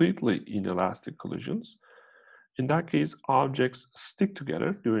called completely inelastic collisions. In that case, objects stick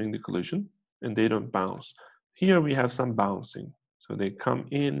together during the collision and they don't bounce. Here we have some bouncing. So they come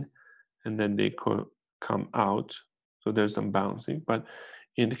in and then they come out. So there's some bouncing. But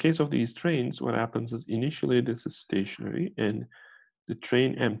in the case of these trains, what happens is initially this is stationary and the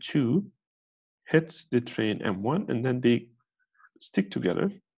train M2 hits the train M1 and then they stick together.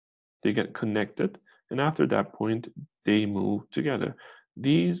 They get connected. And after that point, they move together.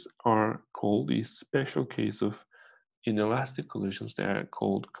 These are called the special case of inelastic collisions. They are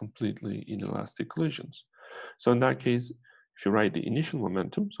called completely inelastic collisions. So in that case, if you write the initial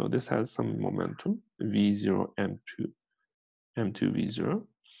momentum, so this has some momentum, V0, M2, M2, V0.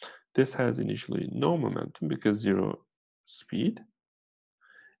 This has initially no momentum because zero speed.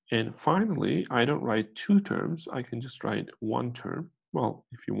 And finally, I don't write two terms, I can just write one term. Well,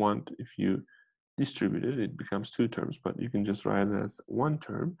 if you want, if you distribute it, it becomes two terms, but you can just write it as one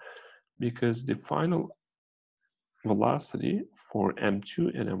term because the final velocity for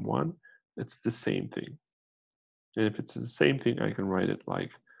M2 and M1, it's the same thing. And if it's the same thing, I can write it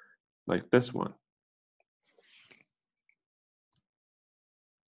like this one.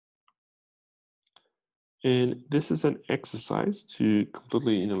 And this is an exercise to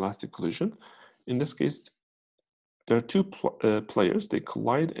completely inelastic collision. In this case, there are two players, they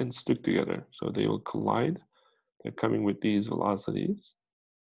collide and stick together. So they will collide, they're coming with these velocities,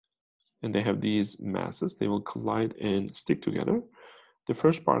 and they have these masses, they will collide and stick together. The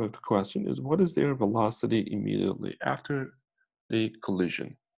first part of the question is, what is their velocity immediately after the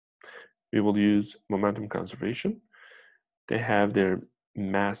collision? We will use momentum conservation. They have their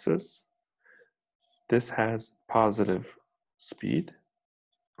masses. This has positive speed,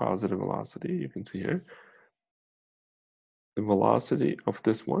 positive velocity, you can see here. The velocity of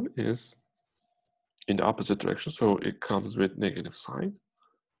this one is in the opposite direction, so it comes with negative sign.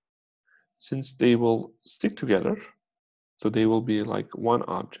 Since they will stick together, so they will be like one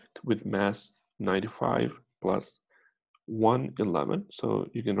object with mass 95 plus 111. So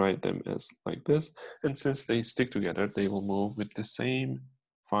you can write them as like this. And since they stick together, they will move with the same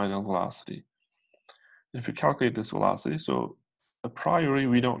final velocity. If you calculate this velocity, so a priori,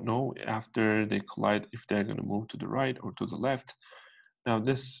 we don't know after they collide if they're going to move to the right or to the left. Now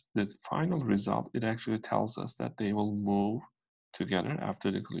this final result, it actually tells us that they will move together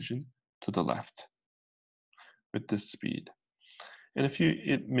after the collision to the left with this speed. And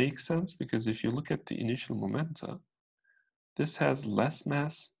it makes sense because if you look at the initial momenta, this has less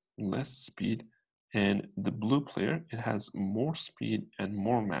mass, less speed, and the blue player, it has more speed and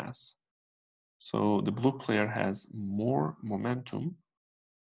more mass. So the blue player has more momentum.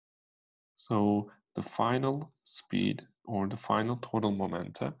 So the final speed or the final total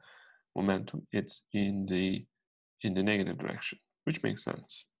momentum, it's in the negative direction, which makes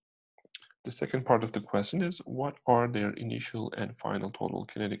sense. The second part of the question is, what are their initial and final total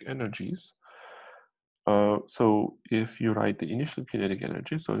kinetic energies? So if you write the initial kinetic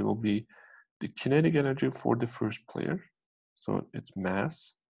energy, so it will be the kinetic energy for the first player. So it's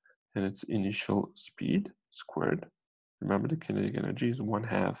mass and its initial speed squared. Remember, the kinetic energy is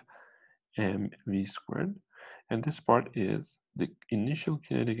 1/2 mv squared. And this part is the initial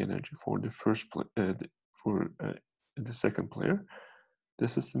kinetic energy for the the second player.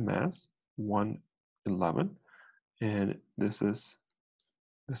 This is the mass, 111, and this is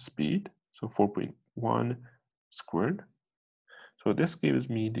the speed, so 4.1 squared. So this gives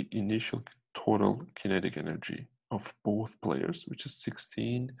me the initial total kinetic energy of both players, which is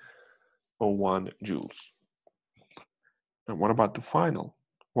 1601 joules. And what about the final?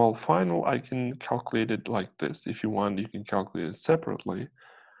 Well, final, I can calculate it like this. If you want, you can calculate it separately,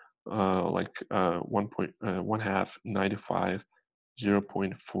 like 1/2 95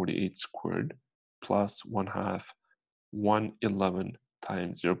 0.48 squared plus 1/2 111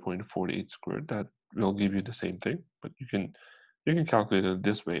 times 0.48 squared. That will give you the same thing, but you can calculate it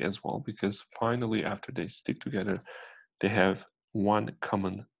this way as well, because finally after they stick together, they have one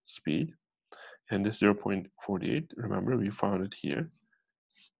common speed. And this 0.48, remember we found it here.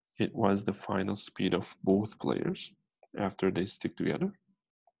 It was the final speed of both players after they stick together.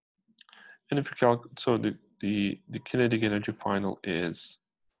 And if you calculate, so the kinetic energy final is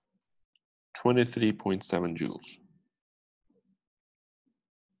 23.7 joules.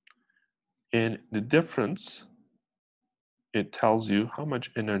 And the difference, it tells you how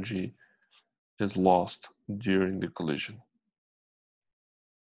much energy is lost during the collision.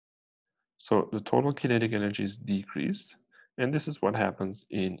 So the total kinetic energy is decreased, and this is what happens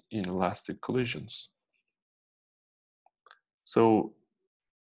in inelastic collisions. So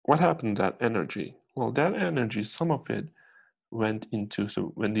what happened to that energy? Well, that energy, some of it went into,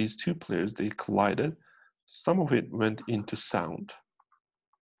 so when these two players, they collided, some of it went into sound.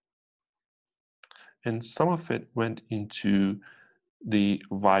 and some of it went into the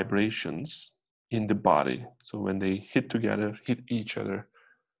vibrations in the body. So when they hit together, hit each other,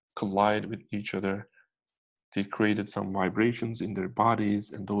 collide with each other, they created some vibrations in their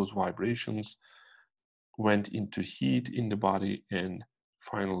bodies, and those vibrations went into heat in the body, and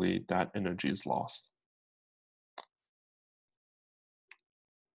finally that energy is lost.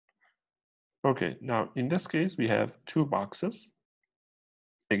 Okay, now in this case, we have two boxes.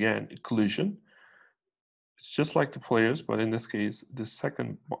 Again, collision. It's just like the players, but in this case, the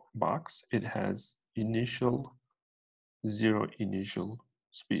second box, it has zero initial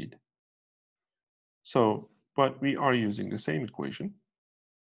speed. So, but we are using the same equation.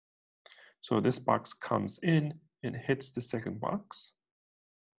 So this box comes in and hits the second box.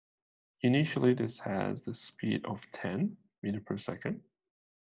 Initially, this has the speed of 10 meters per second.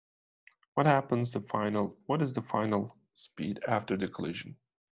 What is the final speed after the collision?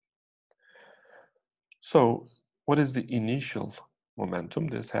 So what is the initial momentum?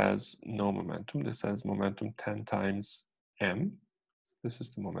 This has no momentum. This has momentum 10 times m. This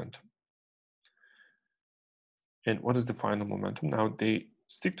is the momentum. And what is the final momentum? Now they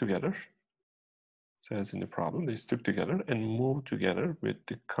stick together. It says in the problem, they stick together and move together with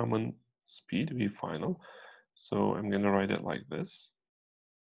the common speed, v final. So I'm going to write it like this.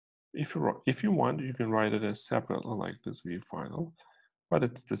 If you want, you can write it as separately like this, v final, but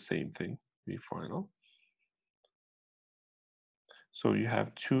it's the same thing, v final. So you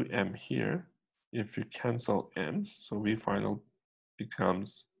have 2m here. If you cancel m's, so v final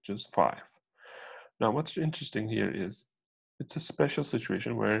becomes just 5. Now what's interesting here is it's a special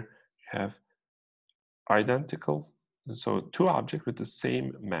situation where you have identical, so two objects with the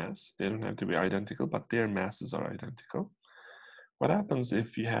same mass. They don't have to be identical, but their masses are identical. What happens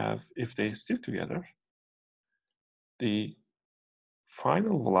if they stick together? The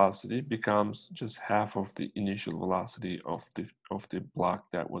final velocity becomes just half of the initial velocity of the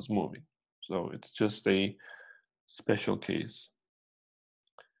block that was moving. So it's just a special case.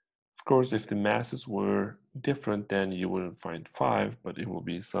 Of course, if the masses were different, then you wouldn't find 5, but it will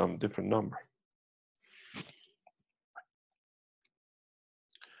be some different number.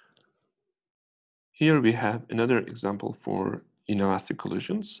 Here we have another example for inelastic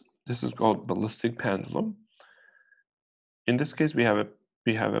collisions. This is called ballistic pendulum. In this case, we have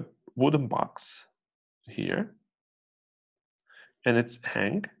a wooden box here, and it's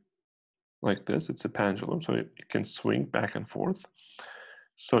hang like this. It's a pendulum, so it can swing back and forth.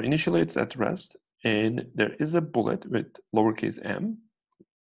 So initially it's at rest, and there is a bullet with lowercase m.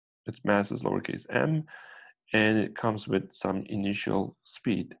 Its mass is lowercase m, and it comes with some initial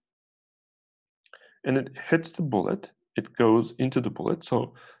speed. And it hits the bullet, it goes into the bullet.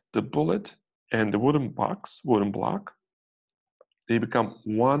 So the bullet and the wooden block, they become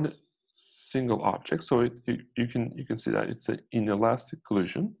one single object. So you can see that it's an inelastic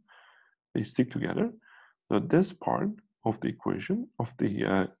collision. They stick together. So this part of the equation of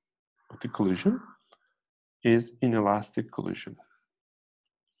the collision is inelastic collision.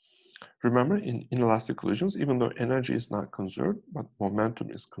 Remember, in inelastic collisions, even though energy is not conserved, but momentum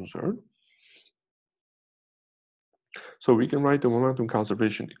is conserved. So we can write the momentum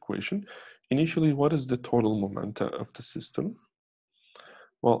conservation equation. Initially, what is the total momenta of the system?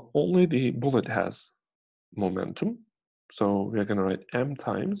 Well, only the bullet has momentum. So we're going to write m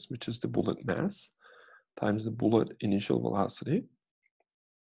times, which is the bullet mass, times the bullet initial velocity.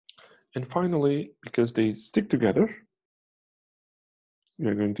 And finally, because they stick together,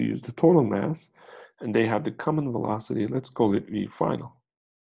 we're going to use the total mass, and they have the common velocity. Let's call it v final.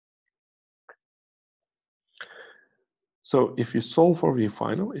 So if you solve for v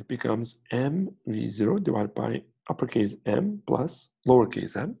final, it becomes mv0 divided by uppercase m plus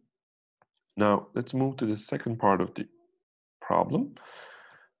lowercase m. Now let's move to the second part of the problem.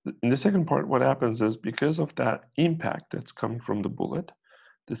 In the second part, what happens is because of that impact that's coming from the bullet,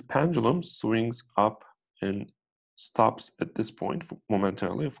 this pendulum swings up and stops at this point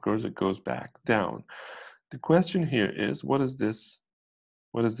momentarily. Of course, it goes back down. The question here is, what is this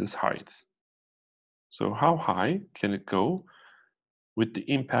height? So how high can it go with the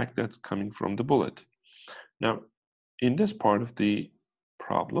impact that's coming from the bullet? Now, in this part of the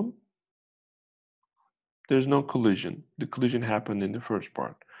problem, there's no collision. The collision happened in the first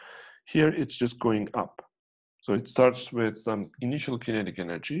part. Here, it's just going up. So it starts with some initial kinetic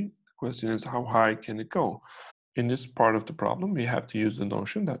energy. The question is, how high can it go? In this part of the problem, we have to use the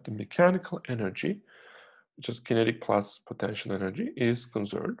notion that the mechanical energy, which is kinetic plus potential energy, is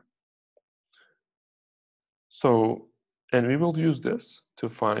conserved. So, and we will use this to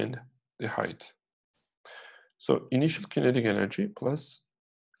find the height. So initial kinetic energy plus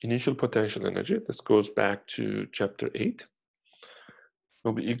initial potential energy, this goes back to chapter 8,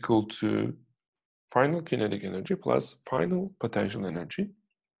 will be equal to final kinetic energy plus final potential energy.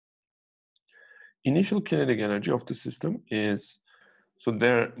 Initial kinetic energy of the system is, so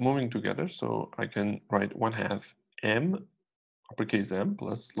they're moving together, so I can write 1/2 m, uppercase M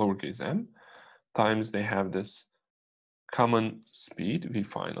plus lowercase m, times they have this common speed, v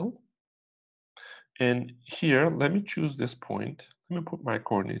final. And here, let me choose this point. Let me put my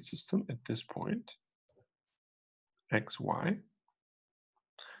coordinate system at this point, x, y.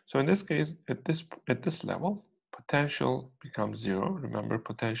 So in this case, at this level, potential becomes 0. Remember,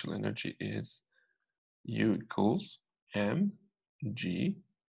 potential energy is U equals mg.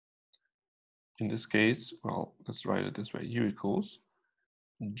 In this case, well, let's write it this way, U equals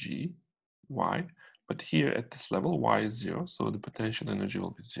g, y. But here at this level, y is 0, so the potential energy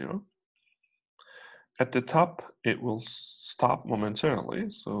will be 0. At the top, it will stop momentarily,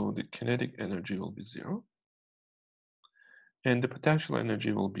 so the kinetic energy will be 0. And the potential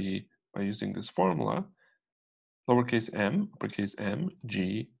energy will be, by using this formula, lowercase m, uppercase m,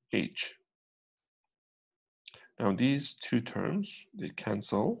 g, h. Now these two terms, they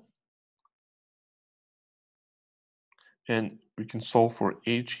cancel. And we can solve for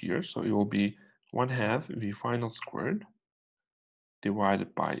h here, so it will be 1/2 v final squared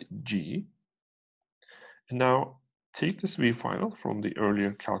divided by g. And now take this v final from the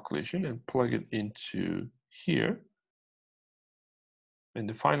earlier calculation and plug it into here. And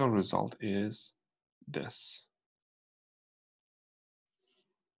the final result is this.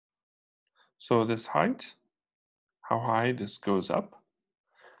 So this height, how high this goes up,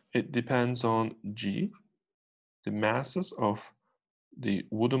 it depends on g, the masses of the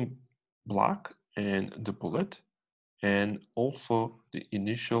wooden block and the bullet, and also the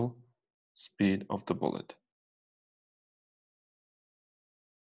initial speed of the bullet.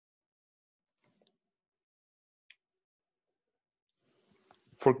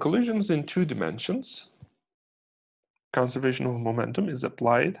 For collisions in 2 dimensions, conservation of momentum is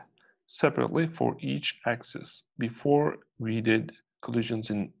applied separately for each axis. Before we did collisions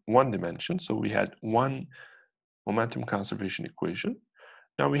in 1 dimension, so we had 1 momentum conservation equation.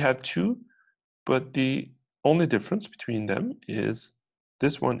 Now we have 2, but the only difference between them is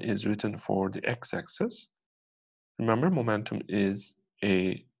this one is written for the x-axis. Remember, momentum is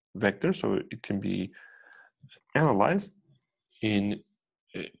a vector, so it can be analyzed in,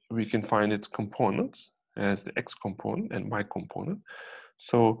 we can find its components as the x component and y component.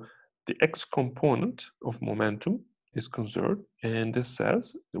 So the x component of momentum is conserved, and this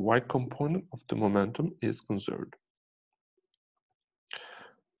says the y component of the momentum is conserved.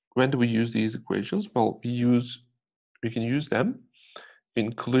 When do we use these equations? Well, we can use them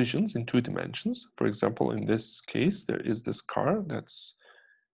in collisions in 2 dimensions. For example, in this case, there is this car that's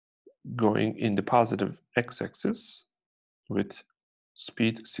going in the positive x-axis with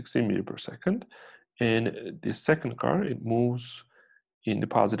speed 16 meters per second, and the second car, it moves in the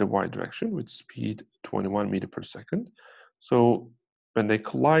positive y direction with speed 21 meters per second. So when they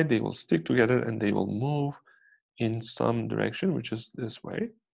collide, they will stick together and they will move in some direction, which is this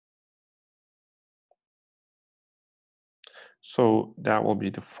way. So that will be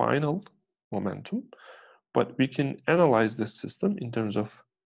the final momentum, but we can analyze this system in terms of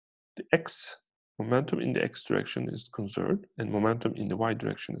the x momentum in the x direction is conserved and momentum in the y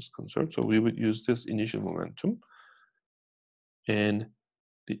direction is conserved. So we would use this initial momentum, and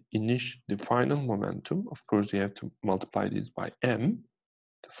the final momentum, of course, we have to multiply these by m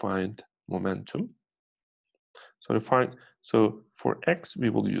to find momentum. So for x, we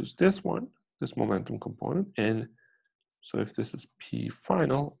will use this one, this momentum component, and so if this is p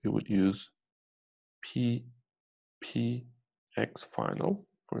final, we would use px final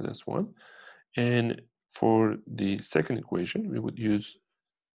for this one. And for the second equation, we would use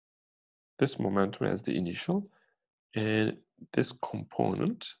this momentum as the initial, and this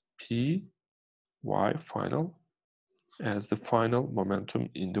component, py final, as the final momentum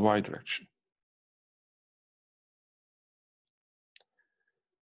in the y direction.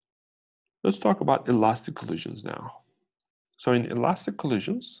 Let's talk about elastic collisions now. So in elastic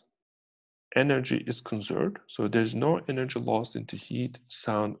collisions, energy is conserved, so there's no energy lost into heat,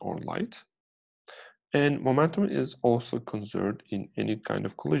 sound, or light. And momentum is also conserved in any kind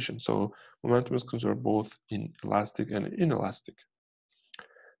of collision. So momentum is conserved both in elastic and inelastic.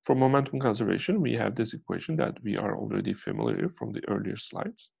 For momentum conservation, we have this equation that we are already familiar from the earlier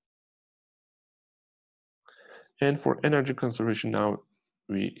slides. And for energy conservation now,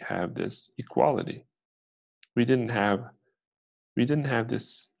 we have this equality. We didn't have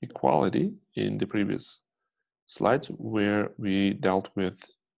this equality in the previous slides where we dealt with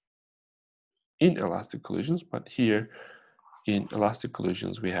inelastic collisions, but here in elastic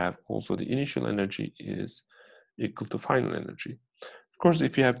collisions, we have also the initial energy is equal to final energy. Of course,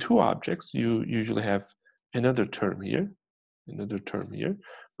 if you have two objects, you usually have another term here,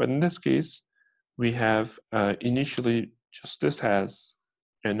 but in this case, we have initially just this has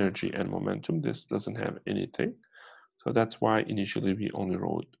energy and momentum. This doesn't have anything. So that's why initially we only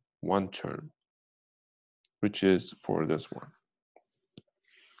wrote one term, which is for this one.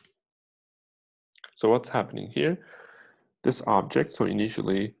 So what's happening here? This object, so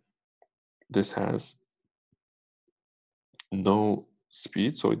initially this has no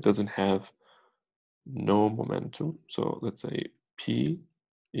speed, so it doesn't have no momentum. So let's say P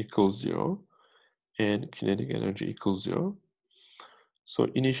equals 0 and kinetic energy equals 0. So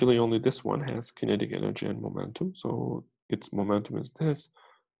initially only this one has kinetic energy and momentum. So its momentum is this,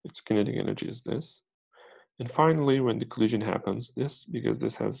 its kinetic energy is this. And finally, when the collision happens, because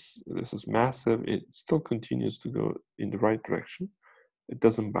this is massive, it still continues to go in the right direction. It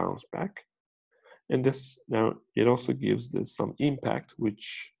doesn't bounce back. And this now it also gives this some impact,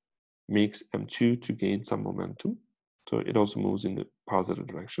 which makes M2 to gain some momentum. So it also moves in the positive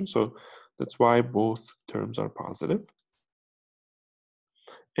direction. So that's why both terms are positive.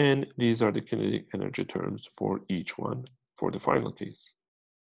 And these are the kinetic energy terms for each one for the final case.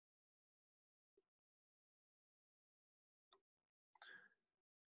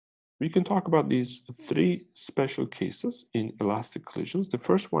 We can talk about these three special cases in elastic collisions. The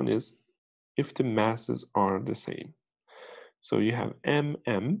first one is if the masses are the same. So you have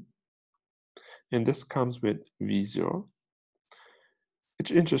MM, and this comes with V0.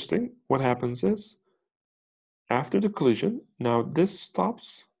 It's interesting. What happens is, after the collision, now this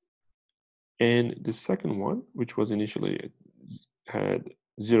stops, and the second one, which was initially had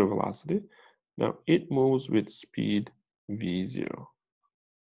 0 velocity, now it moves with speed V0.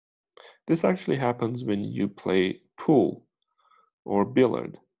 This actually happens when you play pool or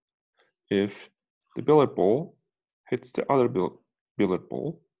billiard. If the billiard ball hits the other billiard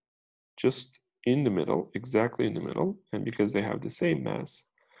ball just in the middle, exactly in the middle, and because they have the same mass,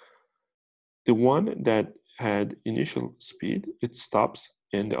 the one that had initial speed, it stops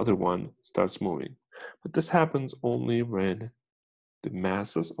and the other one starts moving. But this happens only when the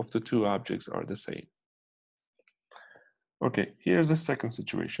masses of the two objects are the same. Okay, here's the second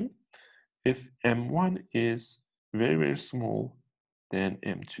situation. If M1 is very, very small than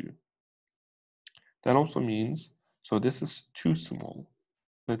M2, that also means, so this is too small.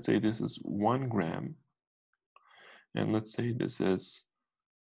 Let's say this is 1 gram, and let's say this is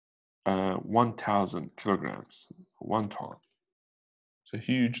 1,000 kilograms, 1 ton. It's a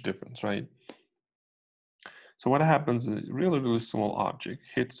huge difference, right? So what happens is a really, really small object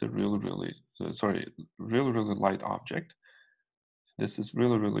hits a really, really light object. This is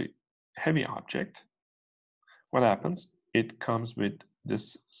really, really heavy object. What happens? It comes with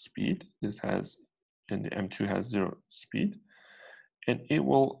this speed. And the M2 has 0 speed, and it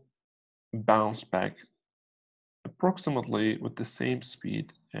will bounce back approximately with the same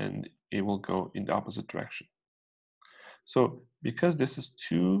speed, and it will go in the opposite direction. So because this is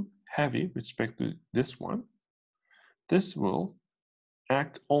too heavy with respect to this one, this will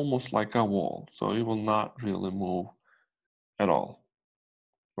act almost like a wall. So it will not really move at all.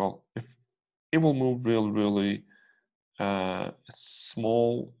 Well, if it will move really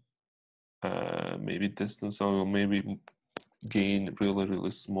small, maybe distance, or it will maybe gain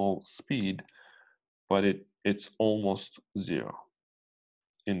really small speed, but it's almost 0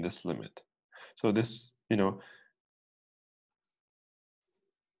 in this limit. So this,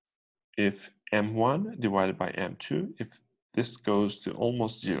 if M1 divided by M2, if this goes to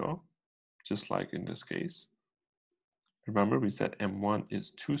almost 0, just like in this case, remember we said M1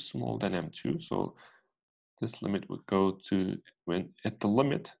 is too small than M2, so this limit would go to, when at the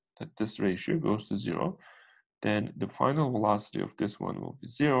limit that this ratio goes to 0, then the final velocity of this one will be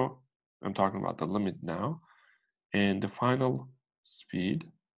 0. I'm talking about the limit now. And the final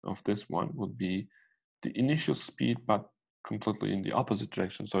speed of this one would be the initial speed, but completely in the opposite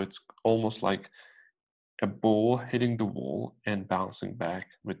direction. So it's almost like a ball hitting the wall and bouncing back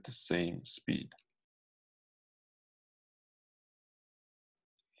with the same speed.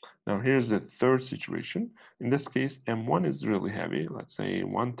 Now here's the third situation. In this case, M1 is really heavy, let's say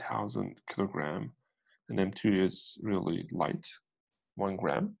 1,000 kilogram, and M2 is really light, 1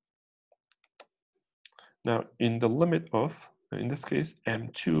 gram. Now in the limit of, in this case,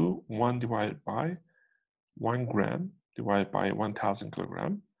 M2, 1 divided by 1 gram divided by 1,000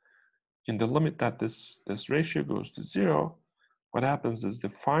 kilogram. In the limit that this ratio goes to 0, what happens is the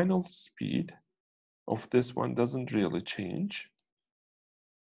final speed of this one doesn't really change.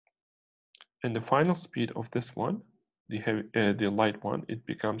 And the final speed of this one, the light one, it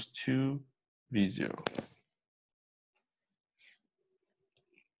becomes 2v0.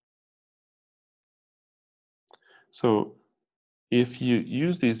 So if you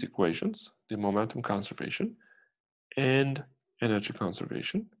use these equations, the momentum conservation and energy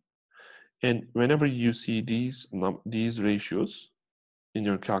conservation, and whenever you see these ratios in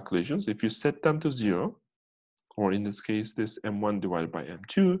your calculations, if you set them to 0, or in this case, this m1 divided by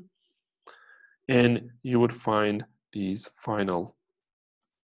m2, and you would find these final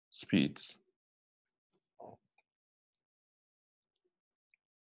speeds.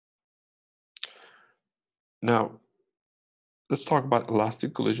 Now, let's talk about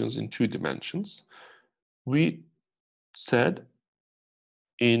elastic collisions in 2 dimensions. We said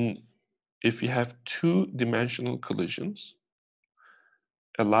if you have 2-dimensional collisions,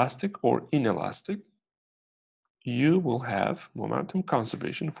 elastic or inelastic, you will have momentum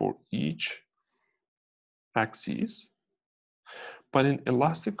conservation for each axis. But in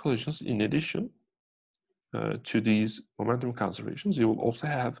elastic collisions, in addition to these momentum conservations, you will also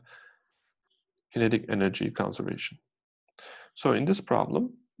have kinetic energy conservation. So in this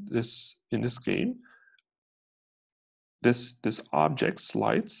problem, in this game, this object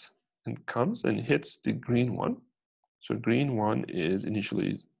slides and comes and hits the green one. So green one is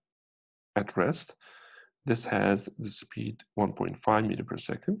initially at rest. This has the speed 1.5 meter per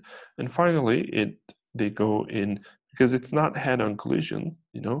second. And finally, they go in, because it's not head-on collision,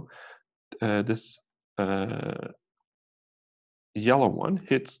 this yellow one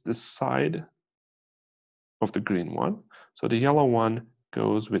hits the side of the green one. So the yellow one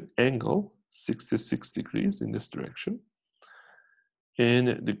goes with angle 66 degrees in this direction.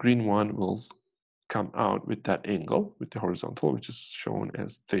 And the green one will come out with that angle, with the horizontal, which is shown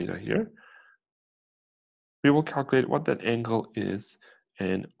as theta here. We will calculate what that angle is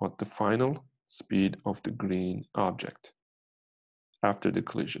and what the final speed of the green object after the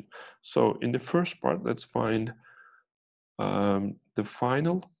collision. So in the first part, let's find the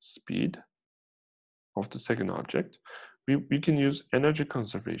final speed of the second object. We can use energy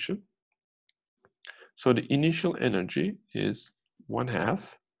conservation. So the initial energy is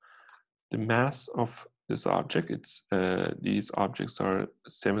 1/2 the mass of this object. These objects are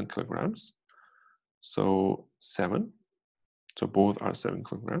 7 kilograms. So 7. So both are 7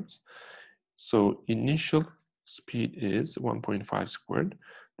 kilograms. So initial speed is 1.5 squared.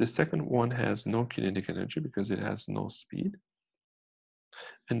 The second one has no kinetic energy because it has no speed.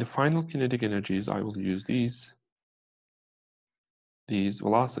 And the final kinetic energies, I will use these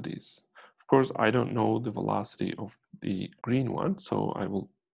velocities. Of course, I don't know the velocity of the green one, so I will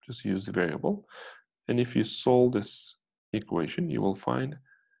just use the variable. And if you solve this equation, you will find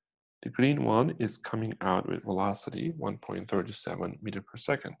the green one is coming out with velocity 1.37 meter per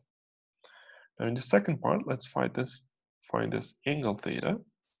second. Now in the second part, let's find this angle theta.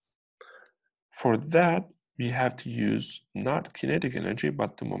 For that, we have to use not kinetic energy,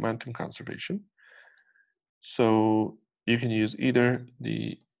 but the momentum conservation. So you can use either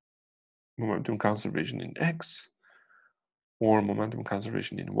the momentum conservation in X or momentum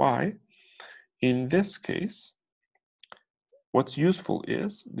conservation in Y. In this case, what's useful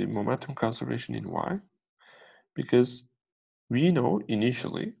is the momentum conservation in Y, because we know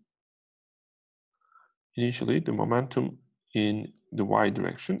initially the momentum in the Y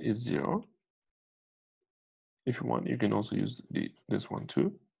direction is 0. If you want, you can also use this one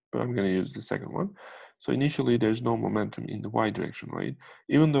too, but I'm going to use the second one. So initially, there's no momentum in the Y direction, right?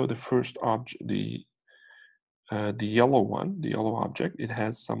 Even though the first object, the yellow one, the yellow object, it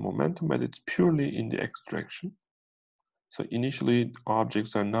has some momentum, but it's purely in the X direction. So initially,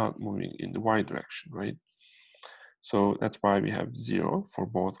 objects are not moving in the Y direction, right? So that's why we have 0 for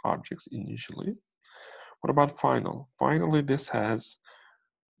both objects initially. What about final? Finally, this has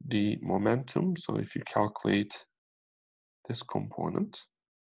the momentum. So if you calculate this component,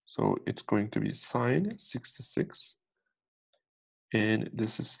 so it's going to be sine 66, and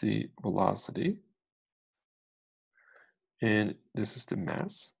this is the velocity, and this is the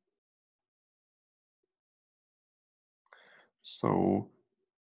mass. So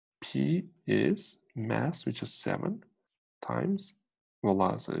P is mass, which is 7, times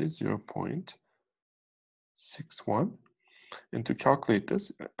velocity 0.61. And to calculate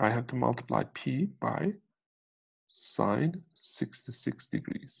this, I have to multiply P by sine 66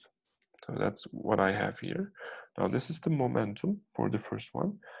 degrees. So that's what I have here. Now this is the momentum for the first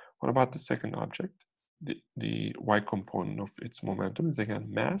one. What about the second object? The y component of its momentum is again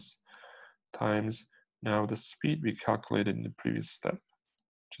mass times now the speed we calculated in the previous step,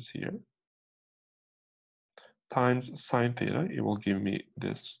 which is here, times sine theta. It will give me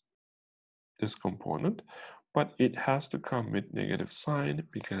this this component, but it has to come with negative sign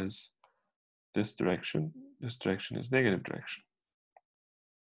because this direction is negative direction.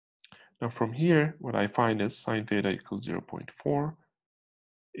 Now from here, what I find is sine theta equals 0.4.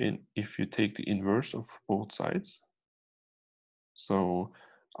 And if you take the inverse of both sides, so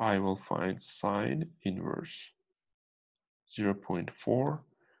I will find sine inverse 0.4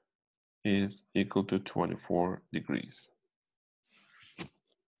 is equal to 24 degrees.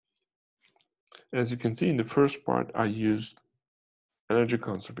 As you can see, in the first part, I used energy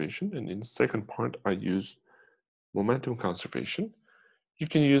conservation, and in the second part, I used momentum conservation. You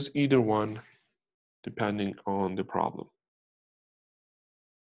can use either one depending on the problem.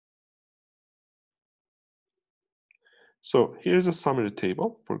 So here's a summary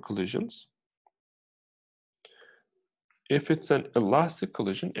table for collisions. If it's an elastic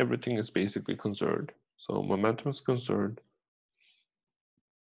collision, everything is basically conserved. So momentum is conserved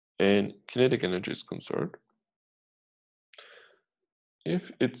and kinetic energy is conserved.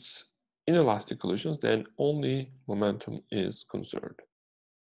 If it's inelastic collisions, then only momentum is conserved.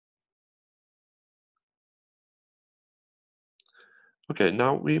 Okay,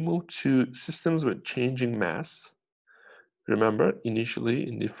 now we move to systems with changing mass. Remember, initially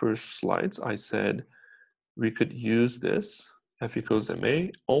in the first slides, I said we could use this, F equals ma,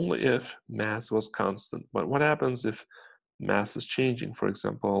 only if mass was constant. But what happens if mass is changing? For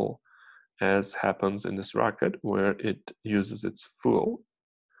example, as happens in this rocket where it uses its fuel,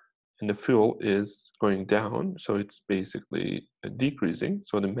 and the fuel is going down, so it's basically decreasing.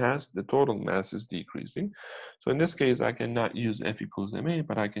 So the total mass is decreasing. So in this case, I cannot use F equals ma,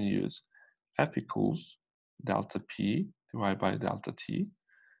 but I can use F equals delta P divided by delta T,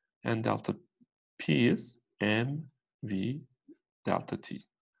 and delta P is mv delta T.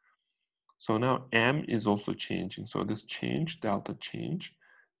 So now m is also changing. So this change, delta change,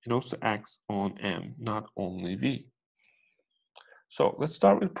 it also acts on m, not only v. So let's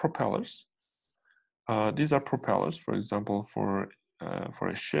start with propellers. These are propellers, for example, for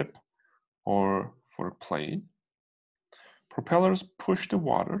a ship or for a plane. Propellers push the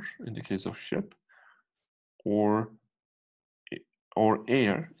water, in the case of ship, or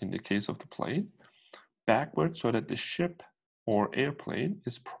air, in the case of the plane, backwards so that the ship or airplane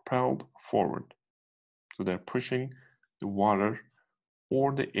is propelled forward. So they're pushing the water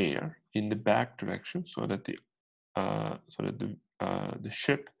or the air in the back direction so that the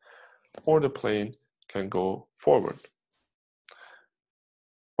ship or the plane can go forward.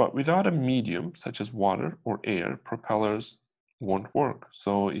 But without a medium such as water or air, propellers won't work.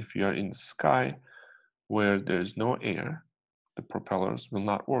 So if you are in the sky where there's no air, the propellers will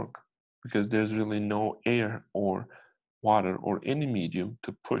not work because there's really no air or water or any medium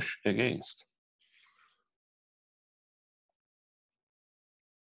to push against.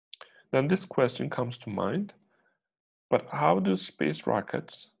 Then this question comes to mind, but how do space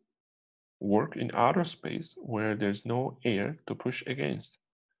rockets work in outer space where there's no air to push against?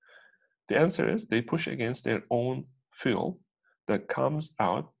 The answer is they push against their own fuel that comes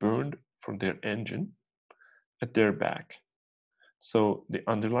out burned from their engine at their back. So the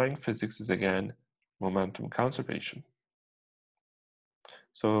underlying physics is again momentum conservation.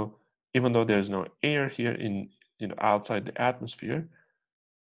 So even though there's no air here outside the atmosphere,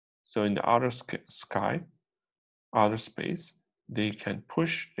 so in the outer sky, outer space, they can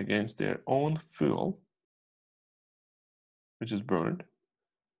push against their own fuel, which is burned,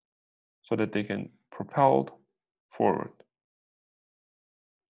 so that they can propel forward.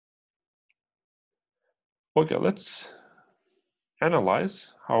 Okay, let's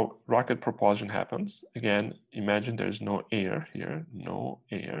analyze how rocket propulsion happens. Again, imagine there's no air here, no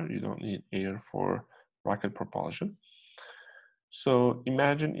air. You don't need air for rocket propulsion. So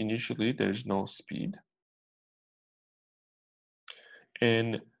imagine initially there's no speed.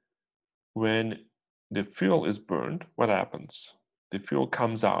 And when the fuel is burned, what happens? The fuel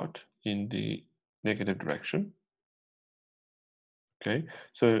comes out in the negative direction. Okay,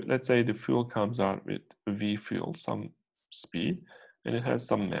 so let's say the fuel comes out with V fuel, some speed, and it has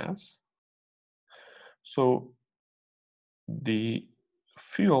some mass. So the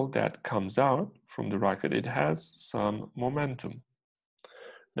fuel that comes out from the rocket, it has some momentum.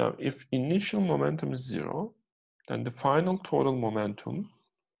 Now, if initial momentum is 0, then the final total momentum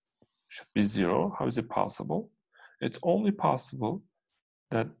should be 0. How is it possible? It's only possible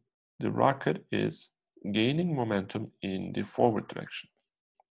that the rocket is gaining momentum in the forward direction.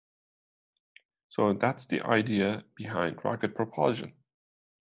 So that's the idea behind rocket propulsion.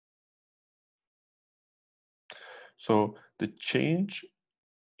 So the change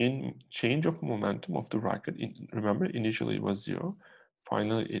of momentum of the rocket, remember initially it was 0.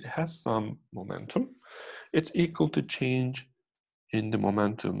 finally it has some momentum, it's equal to change in the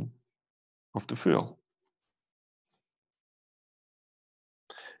momentum of the fuel.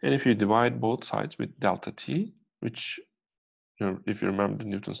 And if you divide both sides with delta T, which, if you remember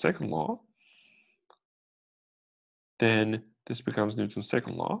Newton's second law, then this becomes Newton's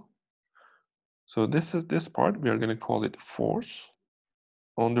second law. So this part, we are going to call it force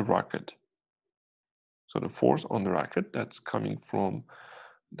on the rocket. So the force on the rocket, that's coming from,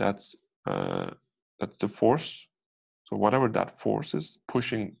 that's the force. So whatever that force is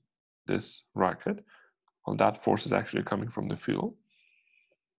pushing this rocket, well, that force is actually coming from the fuel.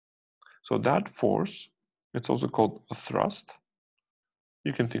 So that force, it's also called a thrust.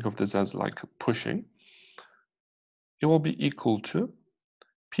 You can think of this as like pushing. It will be equal to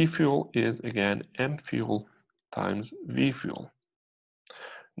P fuel is, again, M fuel times V fuel.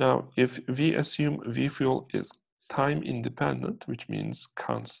 Now, if we assume V fuel is time independent, which means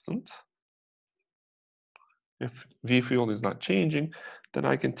constant, if V fuel is not changing, then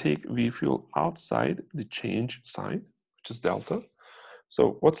I can take V fuel outside the change sign, which is delta.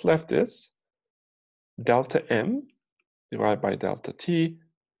 So what's left is delta M divided by delta T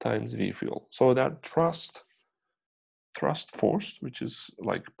times V fuel. So that thrust force, which is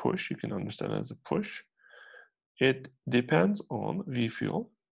like push, you can understand it as a push, it depends on V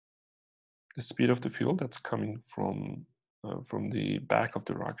fuel, the speed of the fuel that's coming from the back of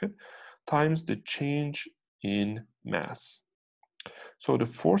the rocket, times the change in mass. So the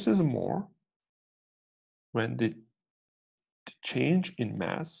force is more when the change in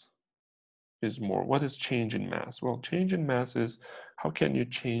mass is more. What is change in mass? Well, change in mass is how can you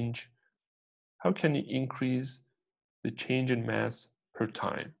increase the change in mass per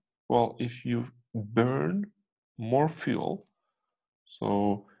time? Well, if you burn more fuel,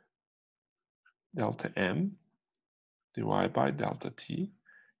 so delta M divided by delta T,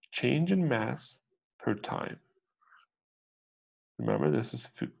 change in mass per time. Remember, this is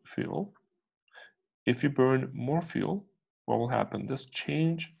fuel. If you burn more fuel, what will happen? This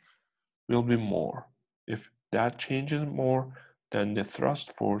change will be more. If that change is more, then the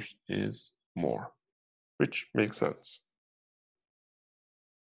thrust force is more, which makes sense.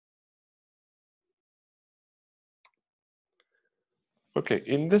 Okay,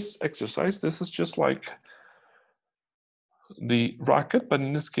 in this exercise, this is just like the rocket, but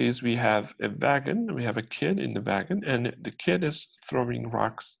in this case, we have a wagon, we have a kid in the wagon, and the kid is throwing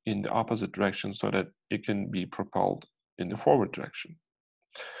rocks in the opposite direction so that it can be propelled in the forward direction.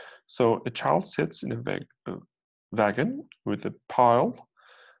 So a child sits in a wagon with a pile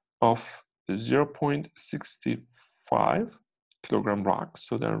of 0.65 kilogram rocks.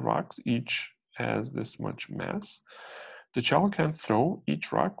 So there are rocks, each has this much mass. The child can throw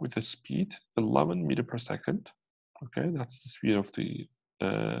each rock with a speed 11 meters per second. Okay, that's the speed of the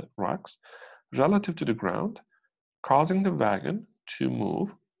rocks relative to the ground, causing the wagon to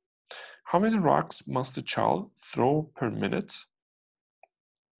move. How many rocks must the child throw per minute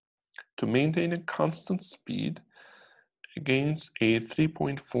to maintain a constant speed against a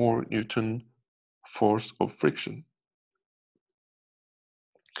 3.4 Newton force of friction?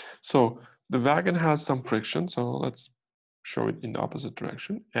 So the wagon has some friction, so let's show it in the opposite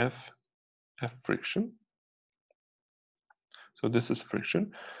direction. F friction. So this is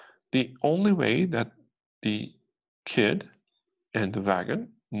friction. The only way that the kid and the wagon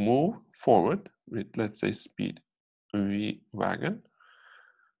move forward with, let's say, speed V wagon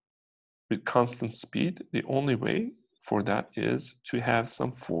with constant speed, the only way for that is to have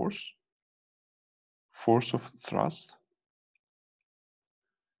some force of thrust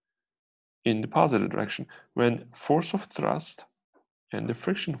in the positive direction. When force of thrust and the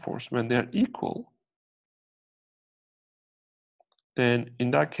friction force, when they're equal, then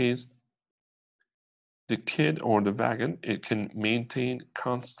in that case, the kid or the wagon, it can maintain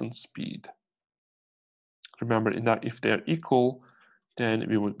constant speed. Remember, in that if they're equal, then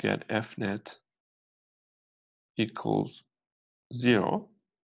we would get F net equals 0.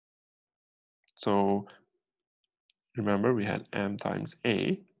 So remember, we had m times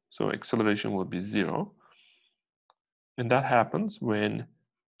a, so acceleration will be 0. And that happens when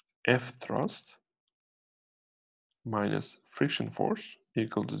F thrust minus friction force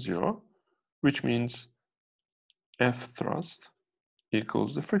equal to 0, which means F thrust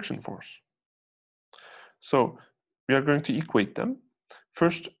equals the friction force. So we are going to equate them.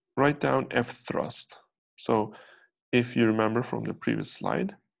 First, write down F thrust. So if you remember from the previous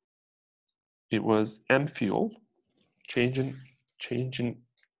slide, it was M fuel, changing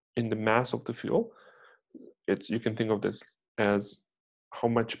in the mass of the fuel. You can think of this as how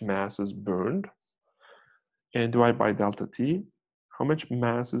much mass is burned, and divided by delta T. how much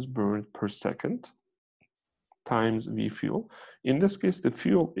mass is burned per second times V fuel. In this case, the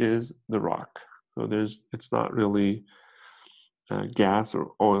fuel is the rock. So it's not really gas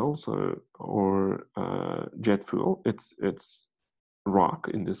or oils or jet fuel. It's rock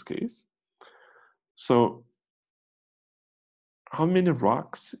in this case. So how many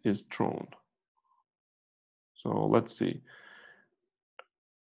rocks is thrown? So let's see.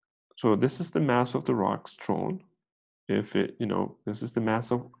 So this is the mass of the rocks thrown. If this is the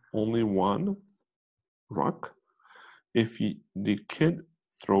mass of only one rock. If the kid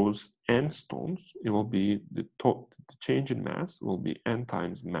throws n stones, it will be the change in mass will be n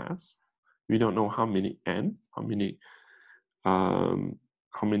times mass. We don't know how many n, how many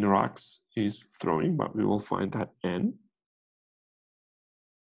rocks he's throwing, but we will find that n.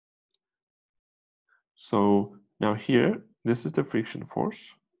 So now here, this is the friction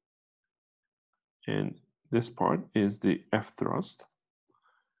force, and this part is the F thrust.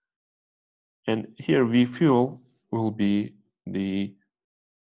 And here V fuel will be the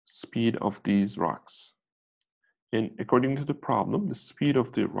speed of these rocks. And according to the problem, the speed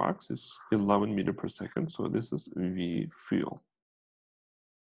of the rocks is 11 meters per second. So this is V fuel.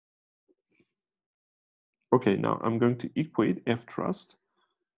 Okay, now I'm going to equate F thrust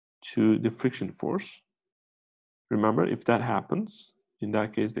to the friction force. Remember, if that happens, in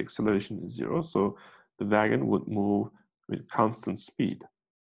that case, the acceleration is 0. So the wagon would move with constant speed.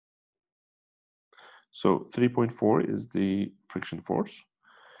 So 3.4 is the friction force.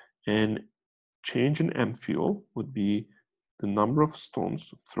 And change in M fuel would be the number of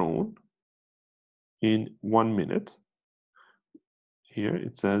stones thrown in 1 minute. Here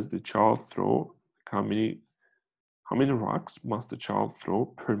it says the child throw, how many rocks must the child throw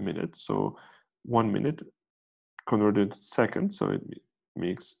per minute? So 1 minute converted to seconds, so it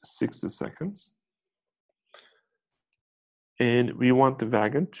makes 60 seconds. And we want the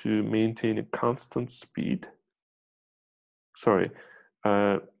wagon to maintain a constant speed. Sorry,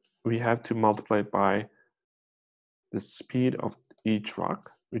 we have to multiply it by the speed of each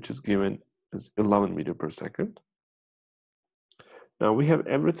rock, which is given as 11 meters per second. Now we have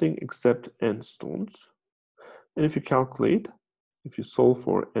everything except n stones. And if you calculate, if you solve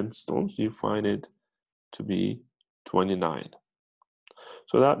for n stones, you find it to be 29.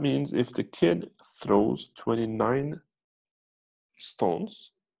 So that means if the kid throws 29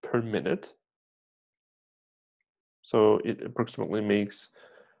 stones per minute, so it approximately makes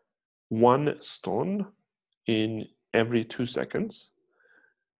 1 stone in every 2 seconds.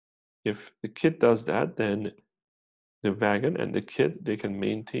 If the kid does that, then the wagon and the kid, they can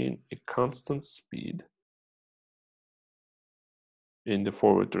maintain a constant speed in the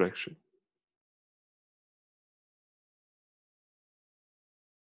forward direction.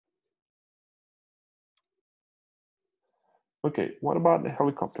 Okay, what about the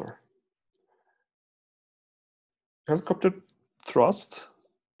helicopter? Helicopter thrust,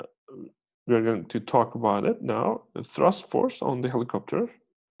 we're going to talk about it now. The thrust force on the helicopter,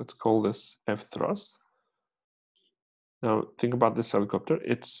 let's call this F thrust. Now think about this helicopter.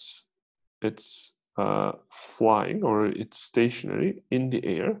 It's flying, or it's stationary in the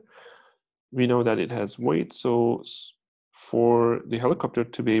air. We know that it has weight, so for the helicopter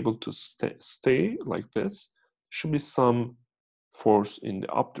to be able to stay like this, should be some force in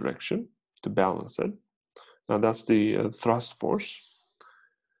the up direction to balance it. Now that's the thrust force.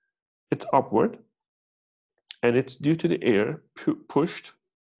 It's upward, and it's due to the air pushed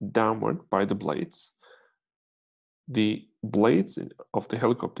downward by the blades. The blades of the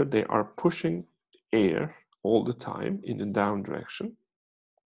helicopter, they are pushing air all the time in the down direction.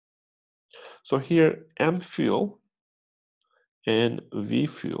 So here, M fuel and V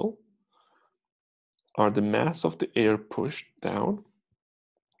fuel are the mass of the air pushed down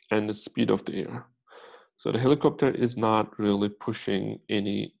and the speed of the air. So the helicopter is not really pushing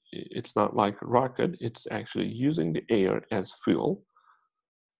any, it's not like a rocket, it's actually using the air as fuel.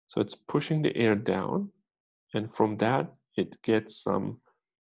 So it's pushing the air down, and from that, it gets some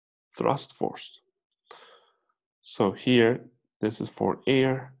thrust force. So here, this is for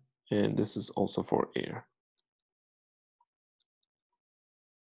air, and this is also for air.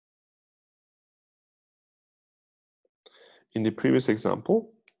 In the previous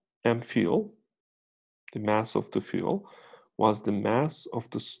example, M fuel, the mass of the fuel, was the mass of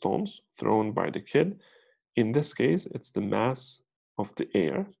the stones thrown by the kid. In this case, it's the mass of the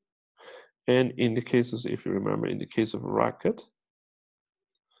air. And in the cases, if you remember, in the case of a rocket,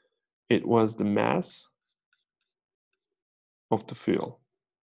 it was the mass of the fuel.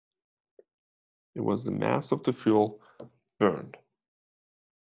 It was the mass of the fuel burned.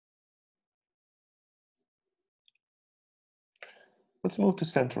 Let's move to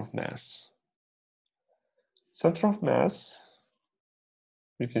center of mass. Center of mass,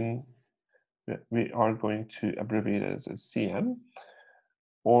 we are going to abbreviate it as CM,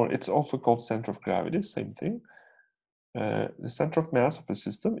 or it's also called center of gravity, same thing. The center of mass of a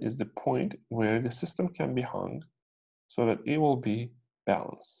system is the point where the system can be hung so that it will be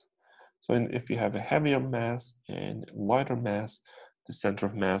balanced. So if you have a heavier mass and lighter mass, the center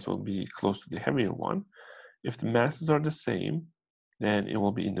of mass will be close to the heavier one. If the masses are the same, then it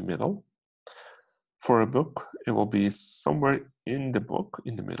will be in the middle. For a book, it will be somewhere in the book,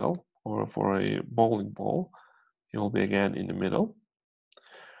 in the middle, or for a bowling ball, it will be again in the middle.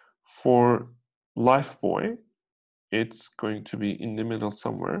 For Lifebuoy, it's going to be in the middle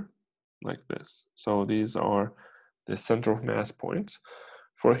somewhere, like this. So these are the center of mass points.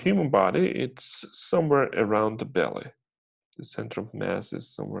 For a human body, it's somewhere around the belly. The center of mass is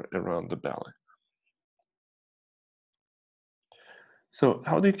somewhere around the belly. So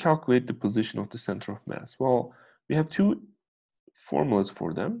how do you calculate the position of the center of mass? Well, we have two formulas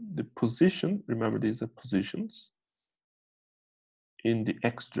for them. The position, remember these are positions, in the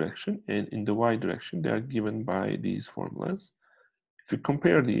x direction and in the y direction, they are given by these formulas. If you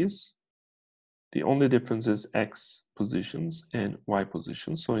compare these, the only difference is x positions and y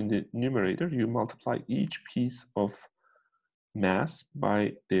positions. So in the numerator, you multiply each piece of mass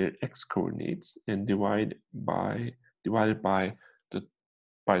by their x coordinates and divided by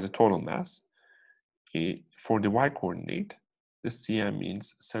the total mass. For the y coordinate, the cm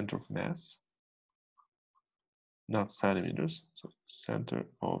means center of mass, not centimeters, so center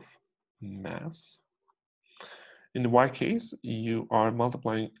of mass. In the y case, you are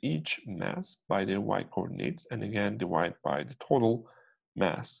multiplying each mass by their y coordinates and again divide by the total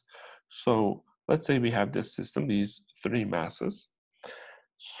mass. So let's say we have this system, these three masses.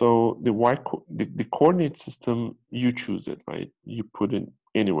 So the coordinate system, you choose it, right? You put it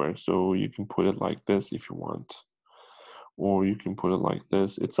anywhere. So you can put it like this if you want, or you can put it like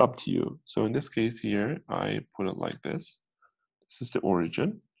this. It's up to you. So in this case here, I put it like this. This is the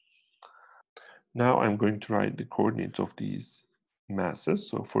origin. Now I'm going to write the coordinates of these masses.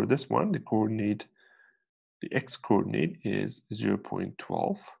 So for this one, the x coordinate is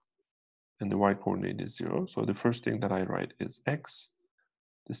 0.12 and the y coordinate is 0. So the first thing that I write is x.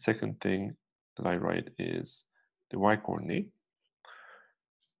 The second thing that I write is the y coordinate.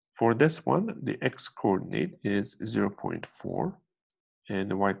 For this one, the x coordinate is 0.4 and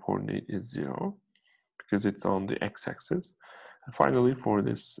the y coordinate is 0 because it's on the x-axis. And finally, for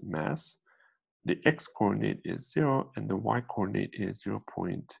this mass, the x coordinate is 0 and the y coordinate is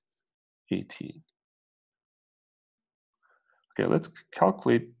 0.18. Okay, let's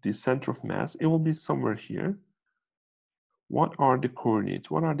calculate the center of mass. It will be somewhere here. What are the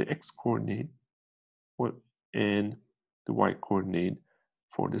coordinates? What are the x coordinate and the y coordinate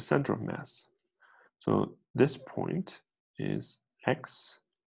for the center of mass? So this point is x,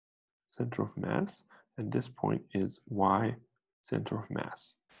 center of mass, and this point is y, center of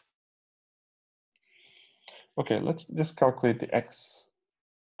mass. Okay, let's just calculate the x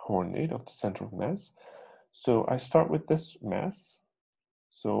coordinate of the center of mass. So I start with this mass.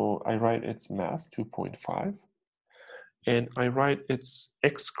 So I write its mass 2.5 and I write its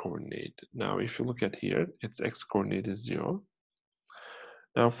x coordinate. Now if you look at here, its x coordinate is 0.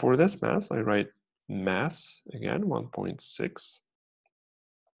 Now for this mass, I write mass again 1.6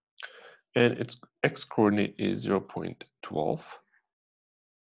 and its x coordinate is 0.12.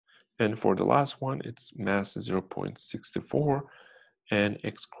 And for the last one, its mass is 0.64 and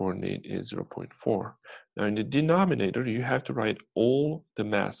x coordinate is 0.4. Now in the denominator, you have to write all the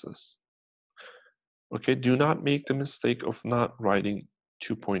masses. Okay, do not make the mistake of not writing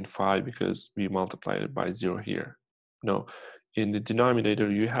 2.5 because we multiplied it by 0 here. No, in the denominator,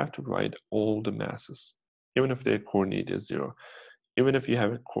 you have to write all the masses, even if their coordinate is 0. Even if you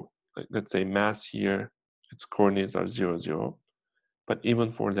have, let's say, mass here, its coordinates are 0, 0. But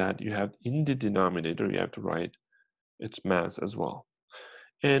even for that, you have in the denominator, you have to write its mass as well.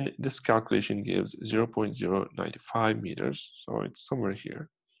 And this calculation gives 0.095 meters, so it's somewhere here.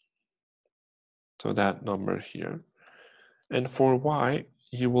 So that number here. And for y,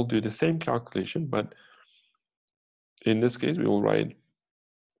 you will do the same calculation, but in this case, we will write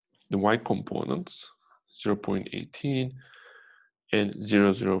the y components, 0.18 and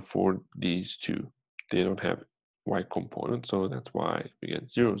 0.0 for these two. They don't have y component, so that's why we get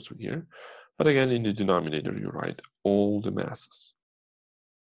zeros here. But again, in the denominator, you write all the masses.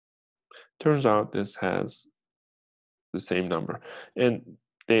 Turns out this has the same number. And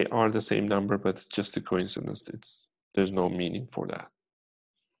they are the same number, but it's just a coincidence. There's no meaning for that.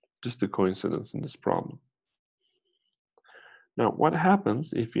 Just a coincidence in this problem. Now, what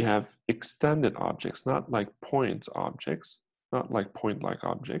happens if you have extended objects, not like point objects, not like point-like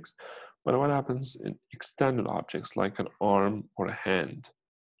objects, but what happens in extended objects like an arm or a hand?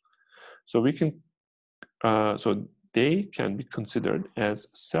 So we can, so they can be considered as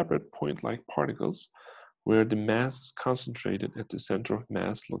separate point-like particles where the mass is concentrated at the center of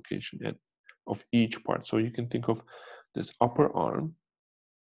mass location of each part. So you can think of this upper arm.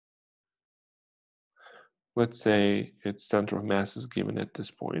 Let's say its center of mass is given at this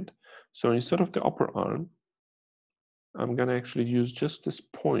point. So instead of the upper arm, I'm going to actually use just this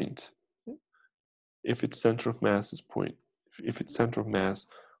point if its center of mass is point. If its center of mass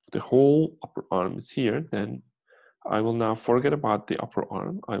of the whole upper arm is here, then I will now forget about the upper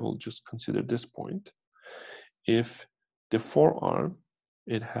arm. I will just consider this point. If the forearm,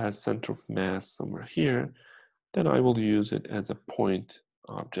 it has center of mass somewhere here, then I will use it as a point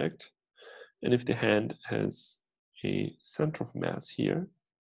object. And if the hand has a center of mass here,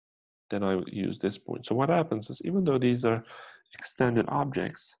 then I will use this point. So what happens is, even though these are extended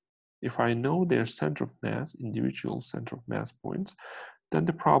objects, if I know their center of mass, individual center of mass points, then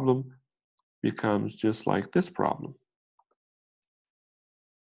the problem becomes just like this problem.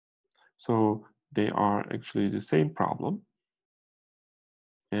 So they are actually the same problem.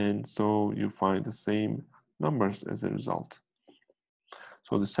 And so you find the same numbers as a result.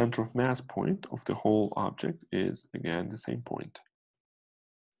 So the center of mass point of the whole object is, again, the same point.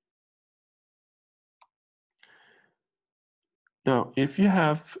 Now, if you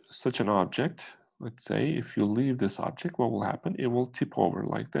have such an object, let's say if you leave this object, what will happen? It will tip over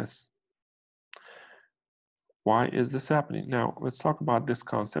like this. Why is this happening? Now, let's talk about this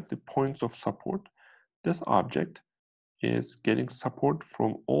concept, the points of support. This object is getting support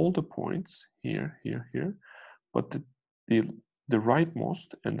from all the points here, here, here, but the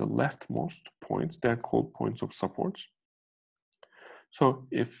rightmost and the leftmost points, they're called points of support. So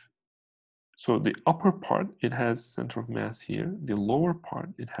the upper part, it has center of mass here. The lower part,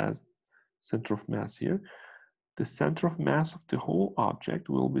 it has center of mass here. The center of mass of the whole object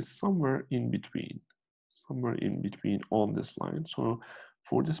will be somewhere in between on this line. So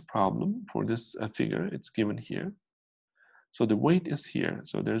for this problem, for this figure, it's given here. So the weight is here.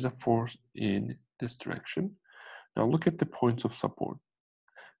 So there's a force in this direction. Now look at the points of support.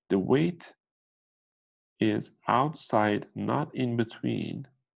 The weight is outside, not in between,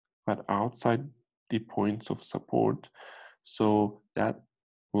 but outside the points of support. So that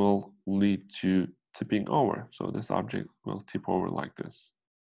will lead to tipping over. So this object will tip over like this.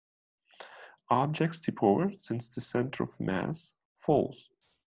 Objects tip over since the center of mass falls.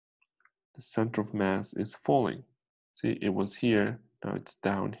 The center of mass is falling. See, it was here, now it's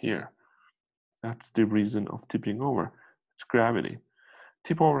down here. That's the reason of tipping over. It's gravity.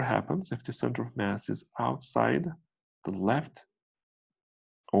 Tip over happens if the center of mass is outside the left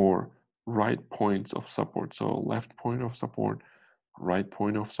or right points of support. So left point of support, right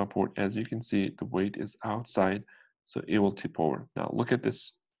point of support. As you can see, the weight is outside, so it will tip over. Now look at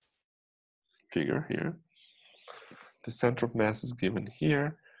this figure here. The center of mass is given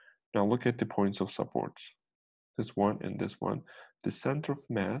here. Now look at the points of support. This one and this one. The center of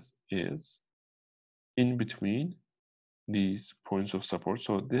mass is in between these points of support,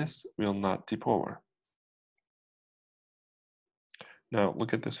 so this will not tip over. Now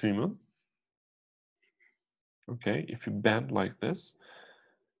look at this human. Okay, if you bend like this,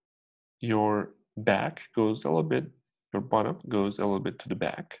 your back goes a little bit, your bottom goes a little bit to the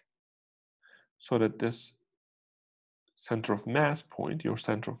back, so that this center of mass point, your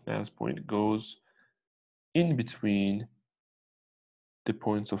center of mass point, goes in between the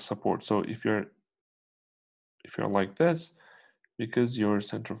points of support. So if you're like this, because your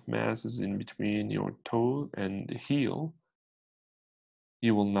center of mass is in between your toe and the heel,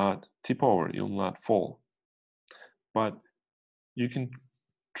 you will not tip over, you will not fall. But you can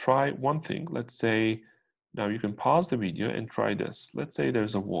try one thing. Let's say, now you can pause the video and try this. Let's say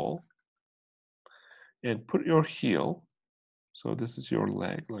there's a wall, and put your heel, so this is your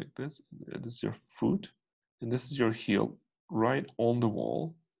leg like this, this is your foot, and this is your heel right on the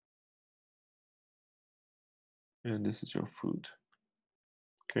wall, and this is your foot.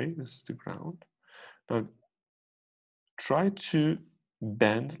 Okay, this is the ground. Now try to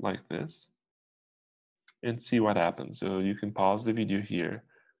bend like this and see what happens. So you can pause the video here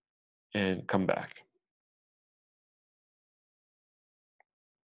and come back.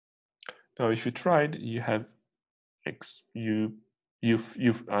 Now if you tried, you have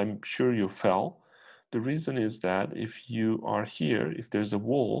I'm sure you fell. The reason is that if you are here, if there's a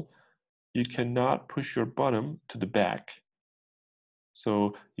wall, you cannot push your bottom to the back.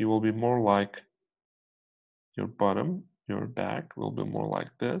 So you will be more like your bottom your back will be more like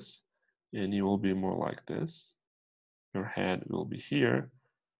this, and you will be more like this. Your head will be here.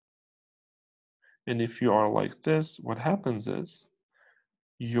 And if you are like this, what happens is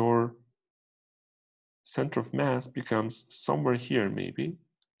your center of mass becomes somewhere here maybe.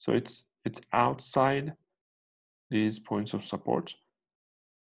 So it's outside these points of support.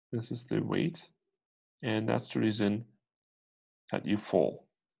 This is the weight, and that's the reason that you fall.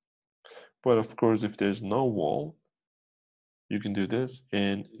 But of course, if there's no wall, you can do this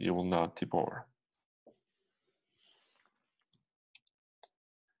and you will not tip over.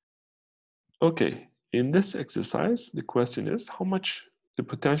 Okay, in this exercise, the question is how much the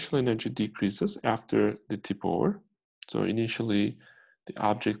potential energy decreases after the tip over. So initially, the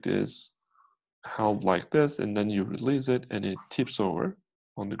object is held like this, and then you release it and it tips over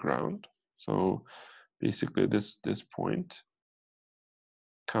on the ground. So basically this point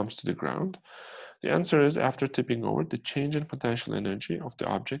comes to the ground. The answer is after tipping over, the change in potential energy of the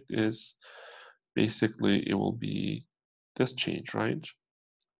object is basically it will be this change, right?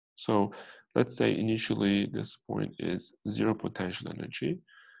 So let's say initially this point is 0 potential energy,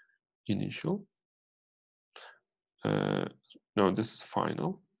 initial. No, this is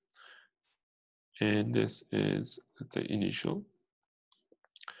final. And this is, let's say, initial.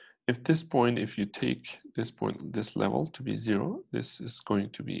 If this point, if you take this point, this level to be 0, this is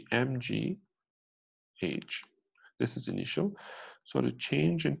going to be mgh. This is initial. So the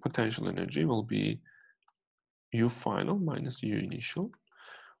change in potential energy will be U final minus U initial.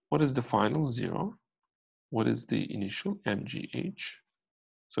 What is the final? 0. What is the initial? mgh.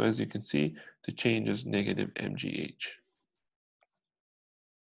 So as you can see, the change is negative mgh.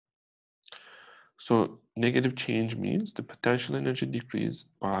 So negative change means the potential energy decreased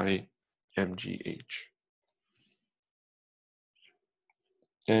by mgh.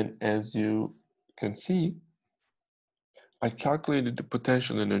 And as you can see, I calculated the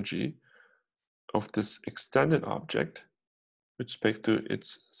potential energy of this extended object with respect to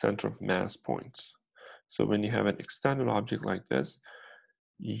its center of mass points. So when you have an extended object like this,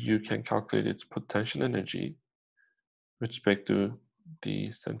 you can calculate its potential energy with respect to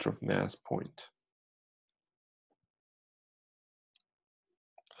the center of mass point.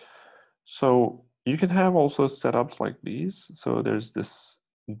 So you can have also setups like these. So there's this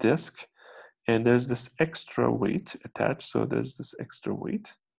disk and there's this extra weight attached. So there's this extra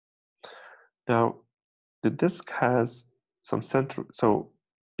weight. Now the disk has some center. So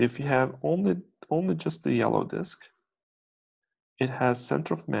if you have only just the yellow disk, it has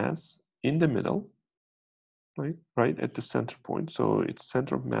center of mass in the middle, right at the center point. So its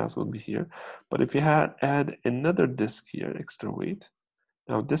center of mass will be here. But if you add another disk here, extra weight,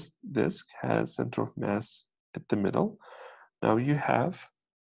 now this disk has center of mass at the middle. Now you have,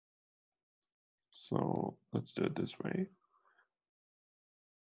 so let's do it this way.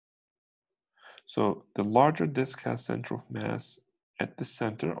 So the larger disk has center of mass at the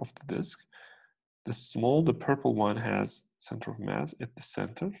center of the disk. The purple one has center of mass at the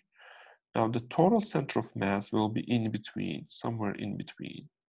center. Now the total center of mass will be in between, somewhere in between.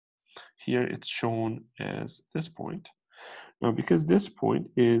 Here it's shown as this point. Now because this point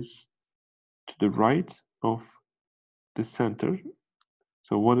is to the right of the center,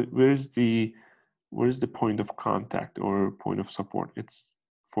 so where's the point of contact or point of support? It's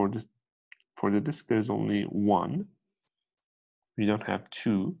for the disk there's only one. We don't have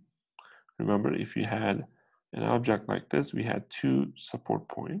two. Remember, if you had an object like this, we had two support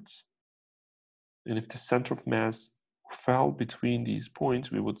points. And if the center of mass fell between these points,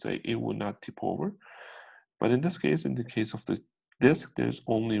 we would say it would not tip over. But in this case, in the case of the disk, there's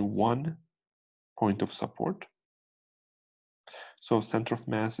only one point of support. So center of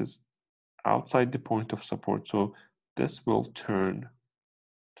mass is outside the point of support. So this will turn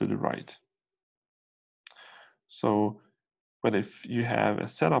to the right. So, but if you have a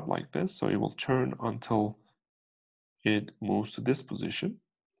setup like this, so it will turn until it moves to this position.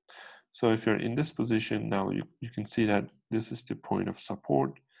 So if you're in this position now, you can see that this is the point of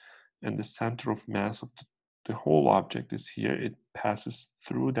support and the center of mass of the whole object is here. It passes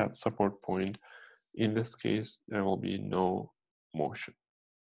through that support point. In this case, there will be no motion.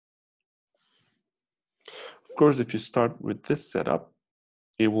 Of course, if you start with this setup,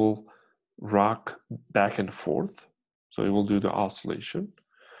 it will rock back and forth. So it will do the oscillation.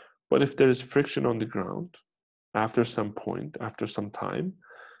 But if there is friction on the ground, after some point, after some time,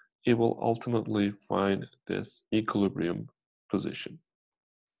 it will ultimately find this equilibrium position.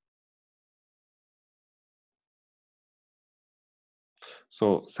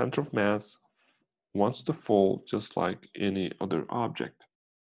 So center of mass wants to fall just like any other object.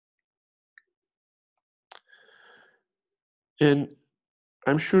 And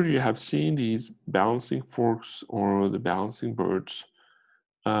I'm sure you have seen these balancing forks or the balancing birds.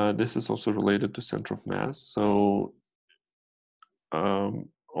 This is also related to center of mass. So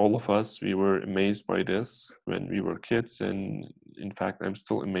all of us, we were amazed by this when we were kids, and in fact, I'm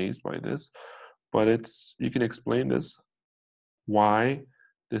still amazed by this. But you can explain this, why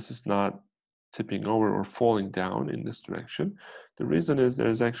this is not tipping over or falling down in this direction. The reason is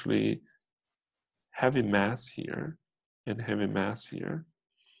there's actually heavy mass here and heavy mass here.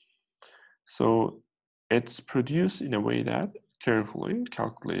 So it's produced in a way that, carefully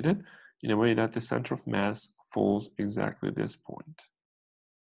calculated, in a way that the center of mass falls exactly this point.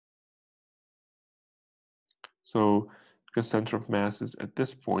 So because center of mass is at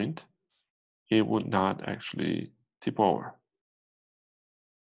this point, it would not actually tip over.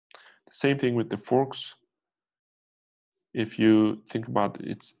 The same thing with the forks. If you think about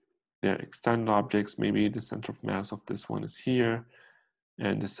they're extended objects, maybe the center of mass of this one is here,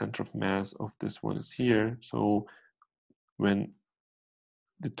 and the center of mass of this one is here. So when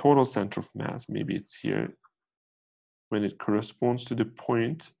the total center of mass, maybe it's here, when it corresponds to the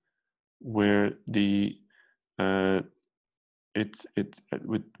point where the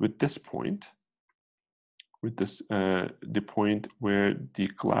with this point, with this the point where the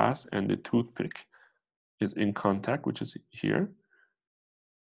glass and the toothpick is in contact, which is here.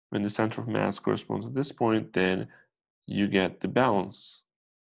 When the center of mass corresponds to this point, then you get the balance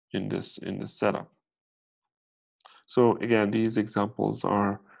in this setup. So again, these examples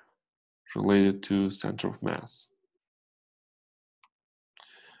are related to center of mass.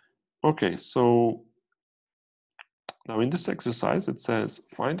 Okay, so now in this exercise, it says,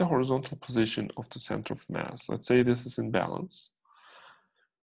 find the horizontal position of the center of mass. Let's say this is in balance.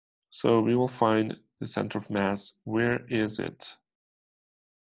 So we will find the center of mass. Where is it?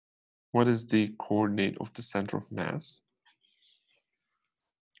 What is the coordinate of the center of mass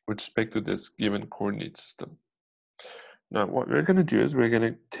with respect to this given coordinate system? Now, what we're going to do is we're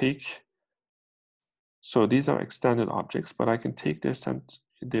going to take, so these are extended objects, but I can take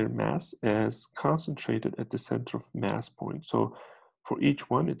their mass as concentrated at the center of mass point. So for each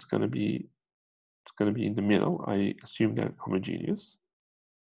one, it's going to be in the middle. I assume they're homogeneous.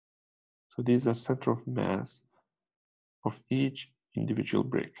 So these are center of mass of each individual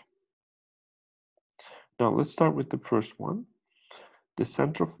brick. Now let's start with the first one. The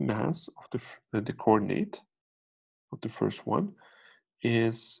center of mass of the coordinate of the first one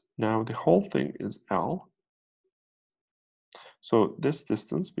is, now the whole thing is L. So this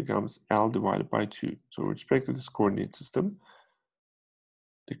distance becomes L divided by 2. So with respect to this coordinate system,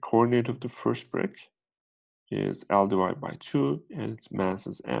 the coordinate of the first brick is L divided by 2, and its mass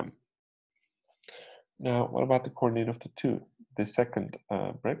is M. Now, what about the coordinate of the second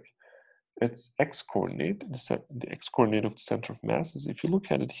brick? Its x coordinate, the x coordinate of the center of mass is, if you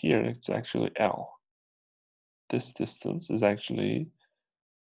look at it here, it's actually L. This distance is actually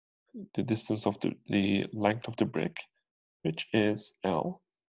the distance of the length of the brick, which is L.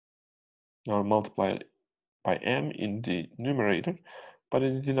 Now multiply it by M in the numerator, but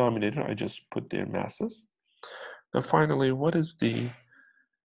in the denominator, I just put their masses. Now finally, what is the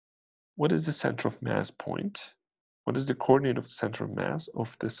center of mass point? What is the coordinate of the center of mass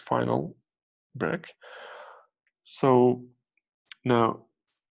of this final brick? So now,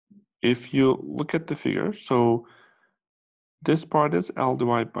 if you look at the figure, so this part is L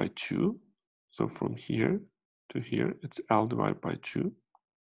divided by 2. So from here to here, it's L divided by 2.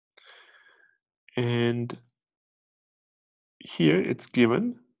 And here it's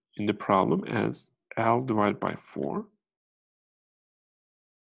given in the problem as L divided by 4.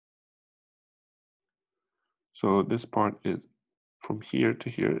 So this part is from here to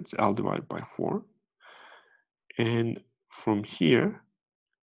here, it's L divided by 4. And from here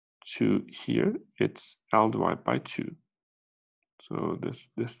to here, it's L divided by 2. So this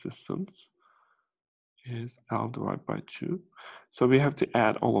distance is L divided by 2. So we have to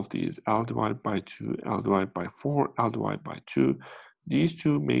add all of these, L divided by 2, L divided by 4, L divided by 2. These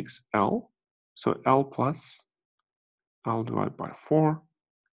two makes L. So L plus L divided by 4.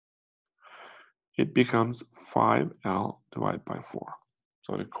 It becomes 5L divided by 4.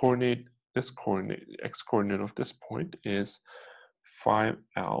 So the coordinate, x coordinate of this point is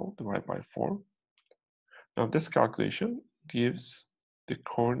 5L divided by 4. Now this calculation gives the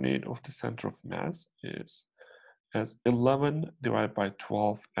coordinate of the center of mass is as 11 divided by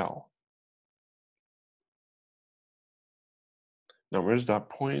 12L. Now where's that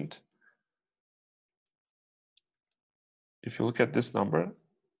point? If you look at this number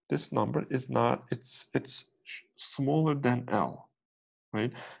is not, it's smaller than L,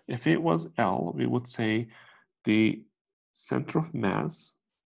 right? If it was L, we would say the center of mass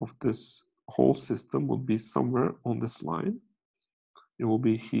of this whole system will be somewhere on this line. It will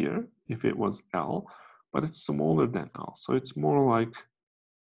be here if it was L, but it's smaller than L. So it's more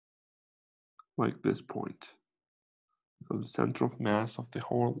like this point. So the center of mass of the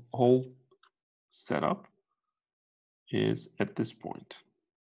whole setup is at this point.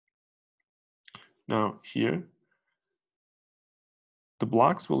 Now here, the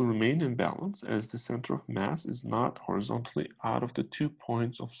blocks will remain in balance as the center of mass is not horizontally out of the 2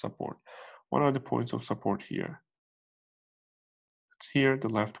 points of support. What are the points of support here? It's here, the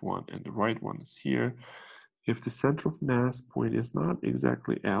left one, and the right one is here. If the center of mass point is not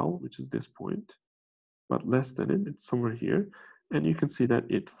exactly L, which is this point, but less than it, it's somewhere here, and you can see that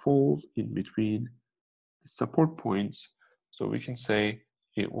it falls in between the support points, so we can say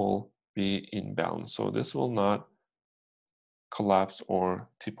it will be in balance. So this will not collapse or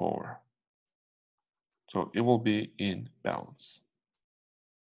tip over. So it will be in balance.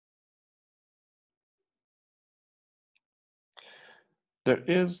 There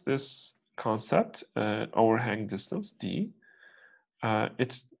is this concept, overhang distance, D.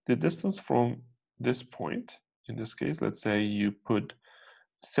 It's the distance from this point. In this case, let's say you put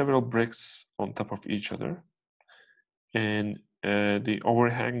several bricks on top of each other, and the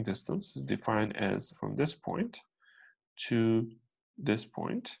overhang distance is defined as from this point to this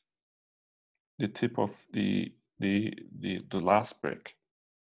point, the tip of the last brick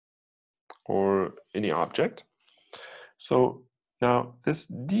or any object. So now this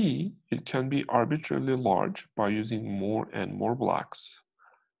D, it can be arbitrarily large by using more and more blocks.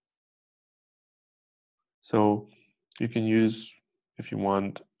 So you can use, if you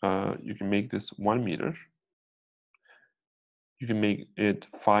want, you can make this 1 meter. You can make it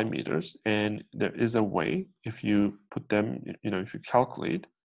 5 meters, and there is a way, if you put them, if you calculate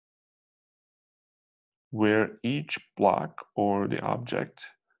where each block or the object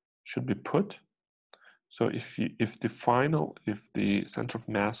should be put. So if the center of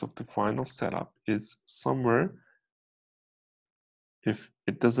mass of the final setup is somewhere, if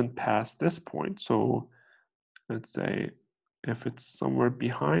it doesn't pass this point, so let's say if it's somewhere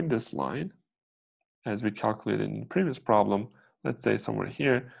behind this line, as we calculated in the previous problem, let's say somewhere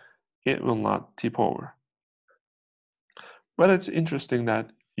here, it will not tip over. But it's interesting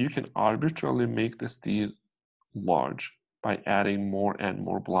that you can arbitrarily make this D large by adding more and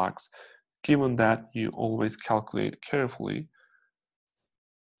more blocks, given that you always calculate carefully.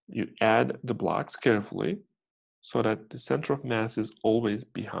 You add the blocks carefully so that the center of mass is always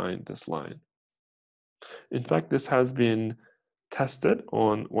behind this line. In fact, this has been tested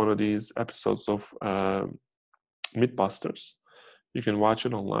on one of these episodes of Mythbusters. You can watch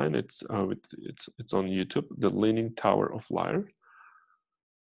it online. It's on YouTube, The Leaning Tower of Liar.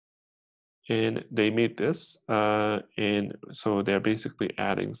 And they made this, and so they're basically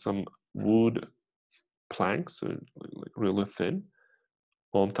adding some wood planks, like really thin,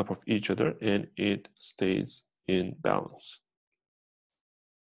 on top of each other, and it stays in balance.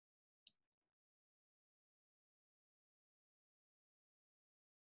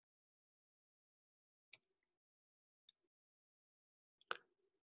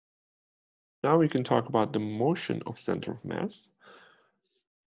 Now we can talk about the motion of center of mass.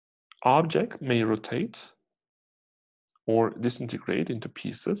 Object may rotate or disintegrate into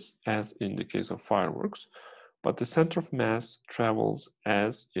pieces, as in the case of fireworks, but the center of mass travels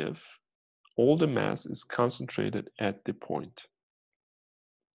as if all the mass is concentrated at the point,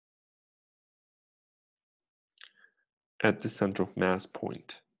 at the center of mass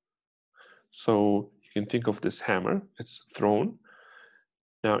point. So you can think of this hammer, it's thrown.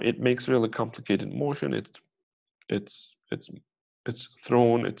 Now it makes really complicated motion. It's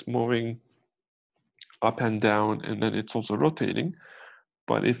thrown, it's moving up and down, and then it's also rotating.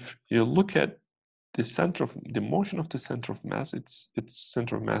 But if you look at the motion of the center of mass, its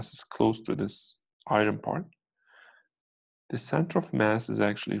center of mass is close to this iron part. The center of mass is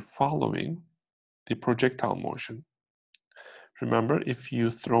actually following the projectile motion. Remember, if you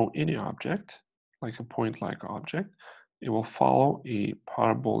throw any object, like a point-like object, it will follow a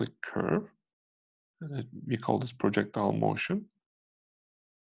parabolic curve. We call this projectile motion.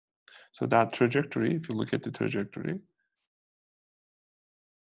 So that trajectory, if you look at the trajectory,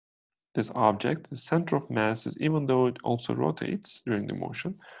 this object, the center of mass is, even though it also rotates during the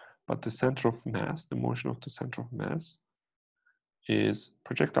motion, but the center of mass, the motion of the center of mass, is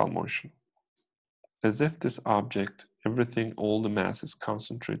projectile motion. As if this object, everything, all the mass is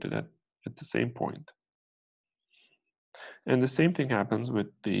concentrated at the same point. And the same thing happens with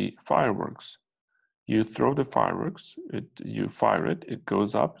the fireworks. You throw the fireworks, you fire it, it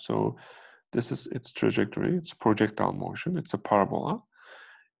goes up. So This is its trajectory, it's projectile motion, it's a parabola.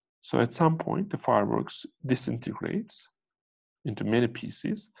 So at some point, the fireworks disintegrates into many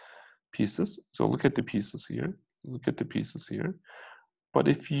pieces. So look at the pieces here. Look at the pieces here. But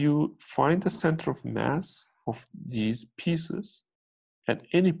if you find the center of mass of these pieces at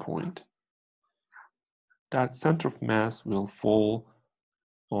any point, that center of mass will fall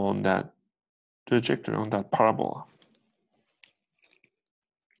on that trajectory, on that parabola.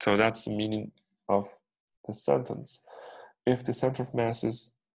 So that's the meaning of the sentence. If the center of mass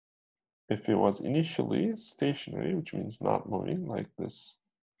is, if it was initially stationary, which means not moving, like this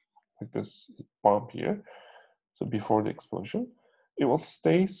bomb here, so before the explosion, it will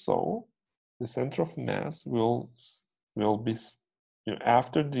stay so. The center of mass will be,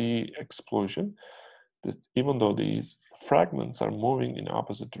 after the explosion, even though these fragments are moving in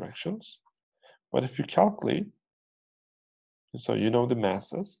opposite directions, but if you calculate, so you know the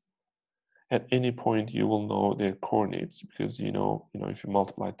masses, at any point you will know their coordinates, because you know if you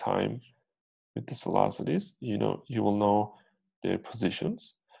multiply time with these velocities, you will know their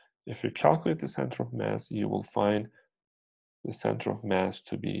positions. If you calculate the center of mass, you will find the center of mass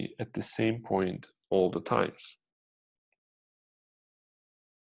to be at the same point all the times.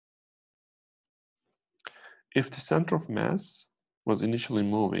 If the center of mass was initially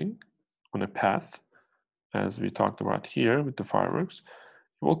moving on a path, as we talked about here with the fireworks,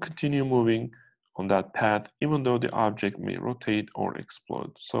 it will continue moving on that path even though the object may rotate or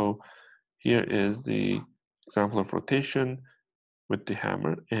explode. So here is the example of rotation with the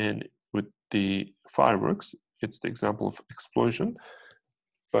hammer, and with the fireworks, it's the example of explosion.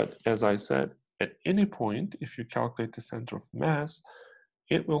 But as I said, at any point, if you calculate the center of mass,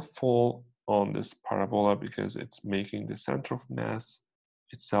 it will fall on this parabola because it's making the center of mass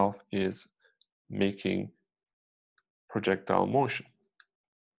itself is making projectile motion.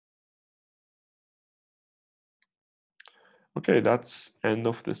 Okay, that's end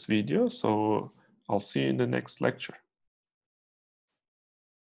of this video. So I'll see you in the next lecture.